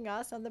joining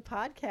us on the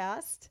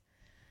podcast.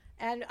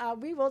 And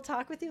we will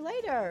talk with you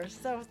later.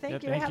 So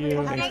thank you. Thank Have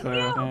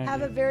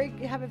you. a very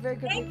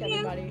good week,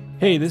 everybody.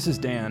 Hey, this is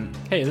Dan.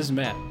 Hey, this is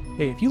Matt.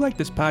 Hey, if you like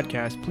this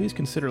podcast, please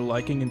consider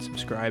liking and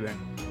subscribing.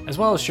 as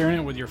well as sharing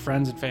it with your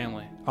friends and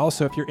family.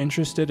 Also, if you're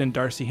interested in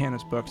Darcy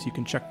Hannah's books, you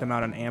can check them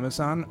out on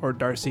Amazon or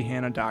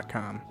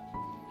darcyhannah.com.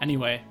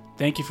 Anyway,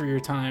 thank you for your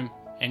time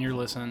and your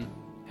listen.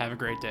 Have a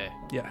great day.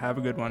 Yeah, have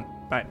a good one.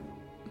 Bye.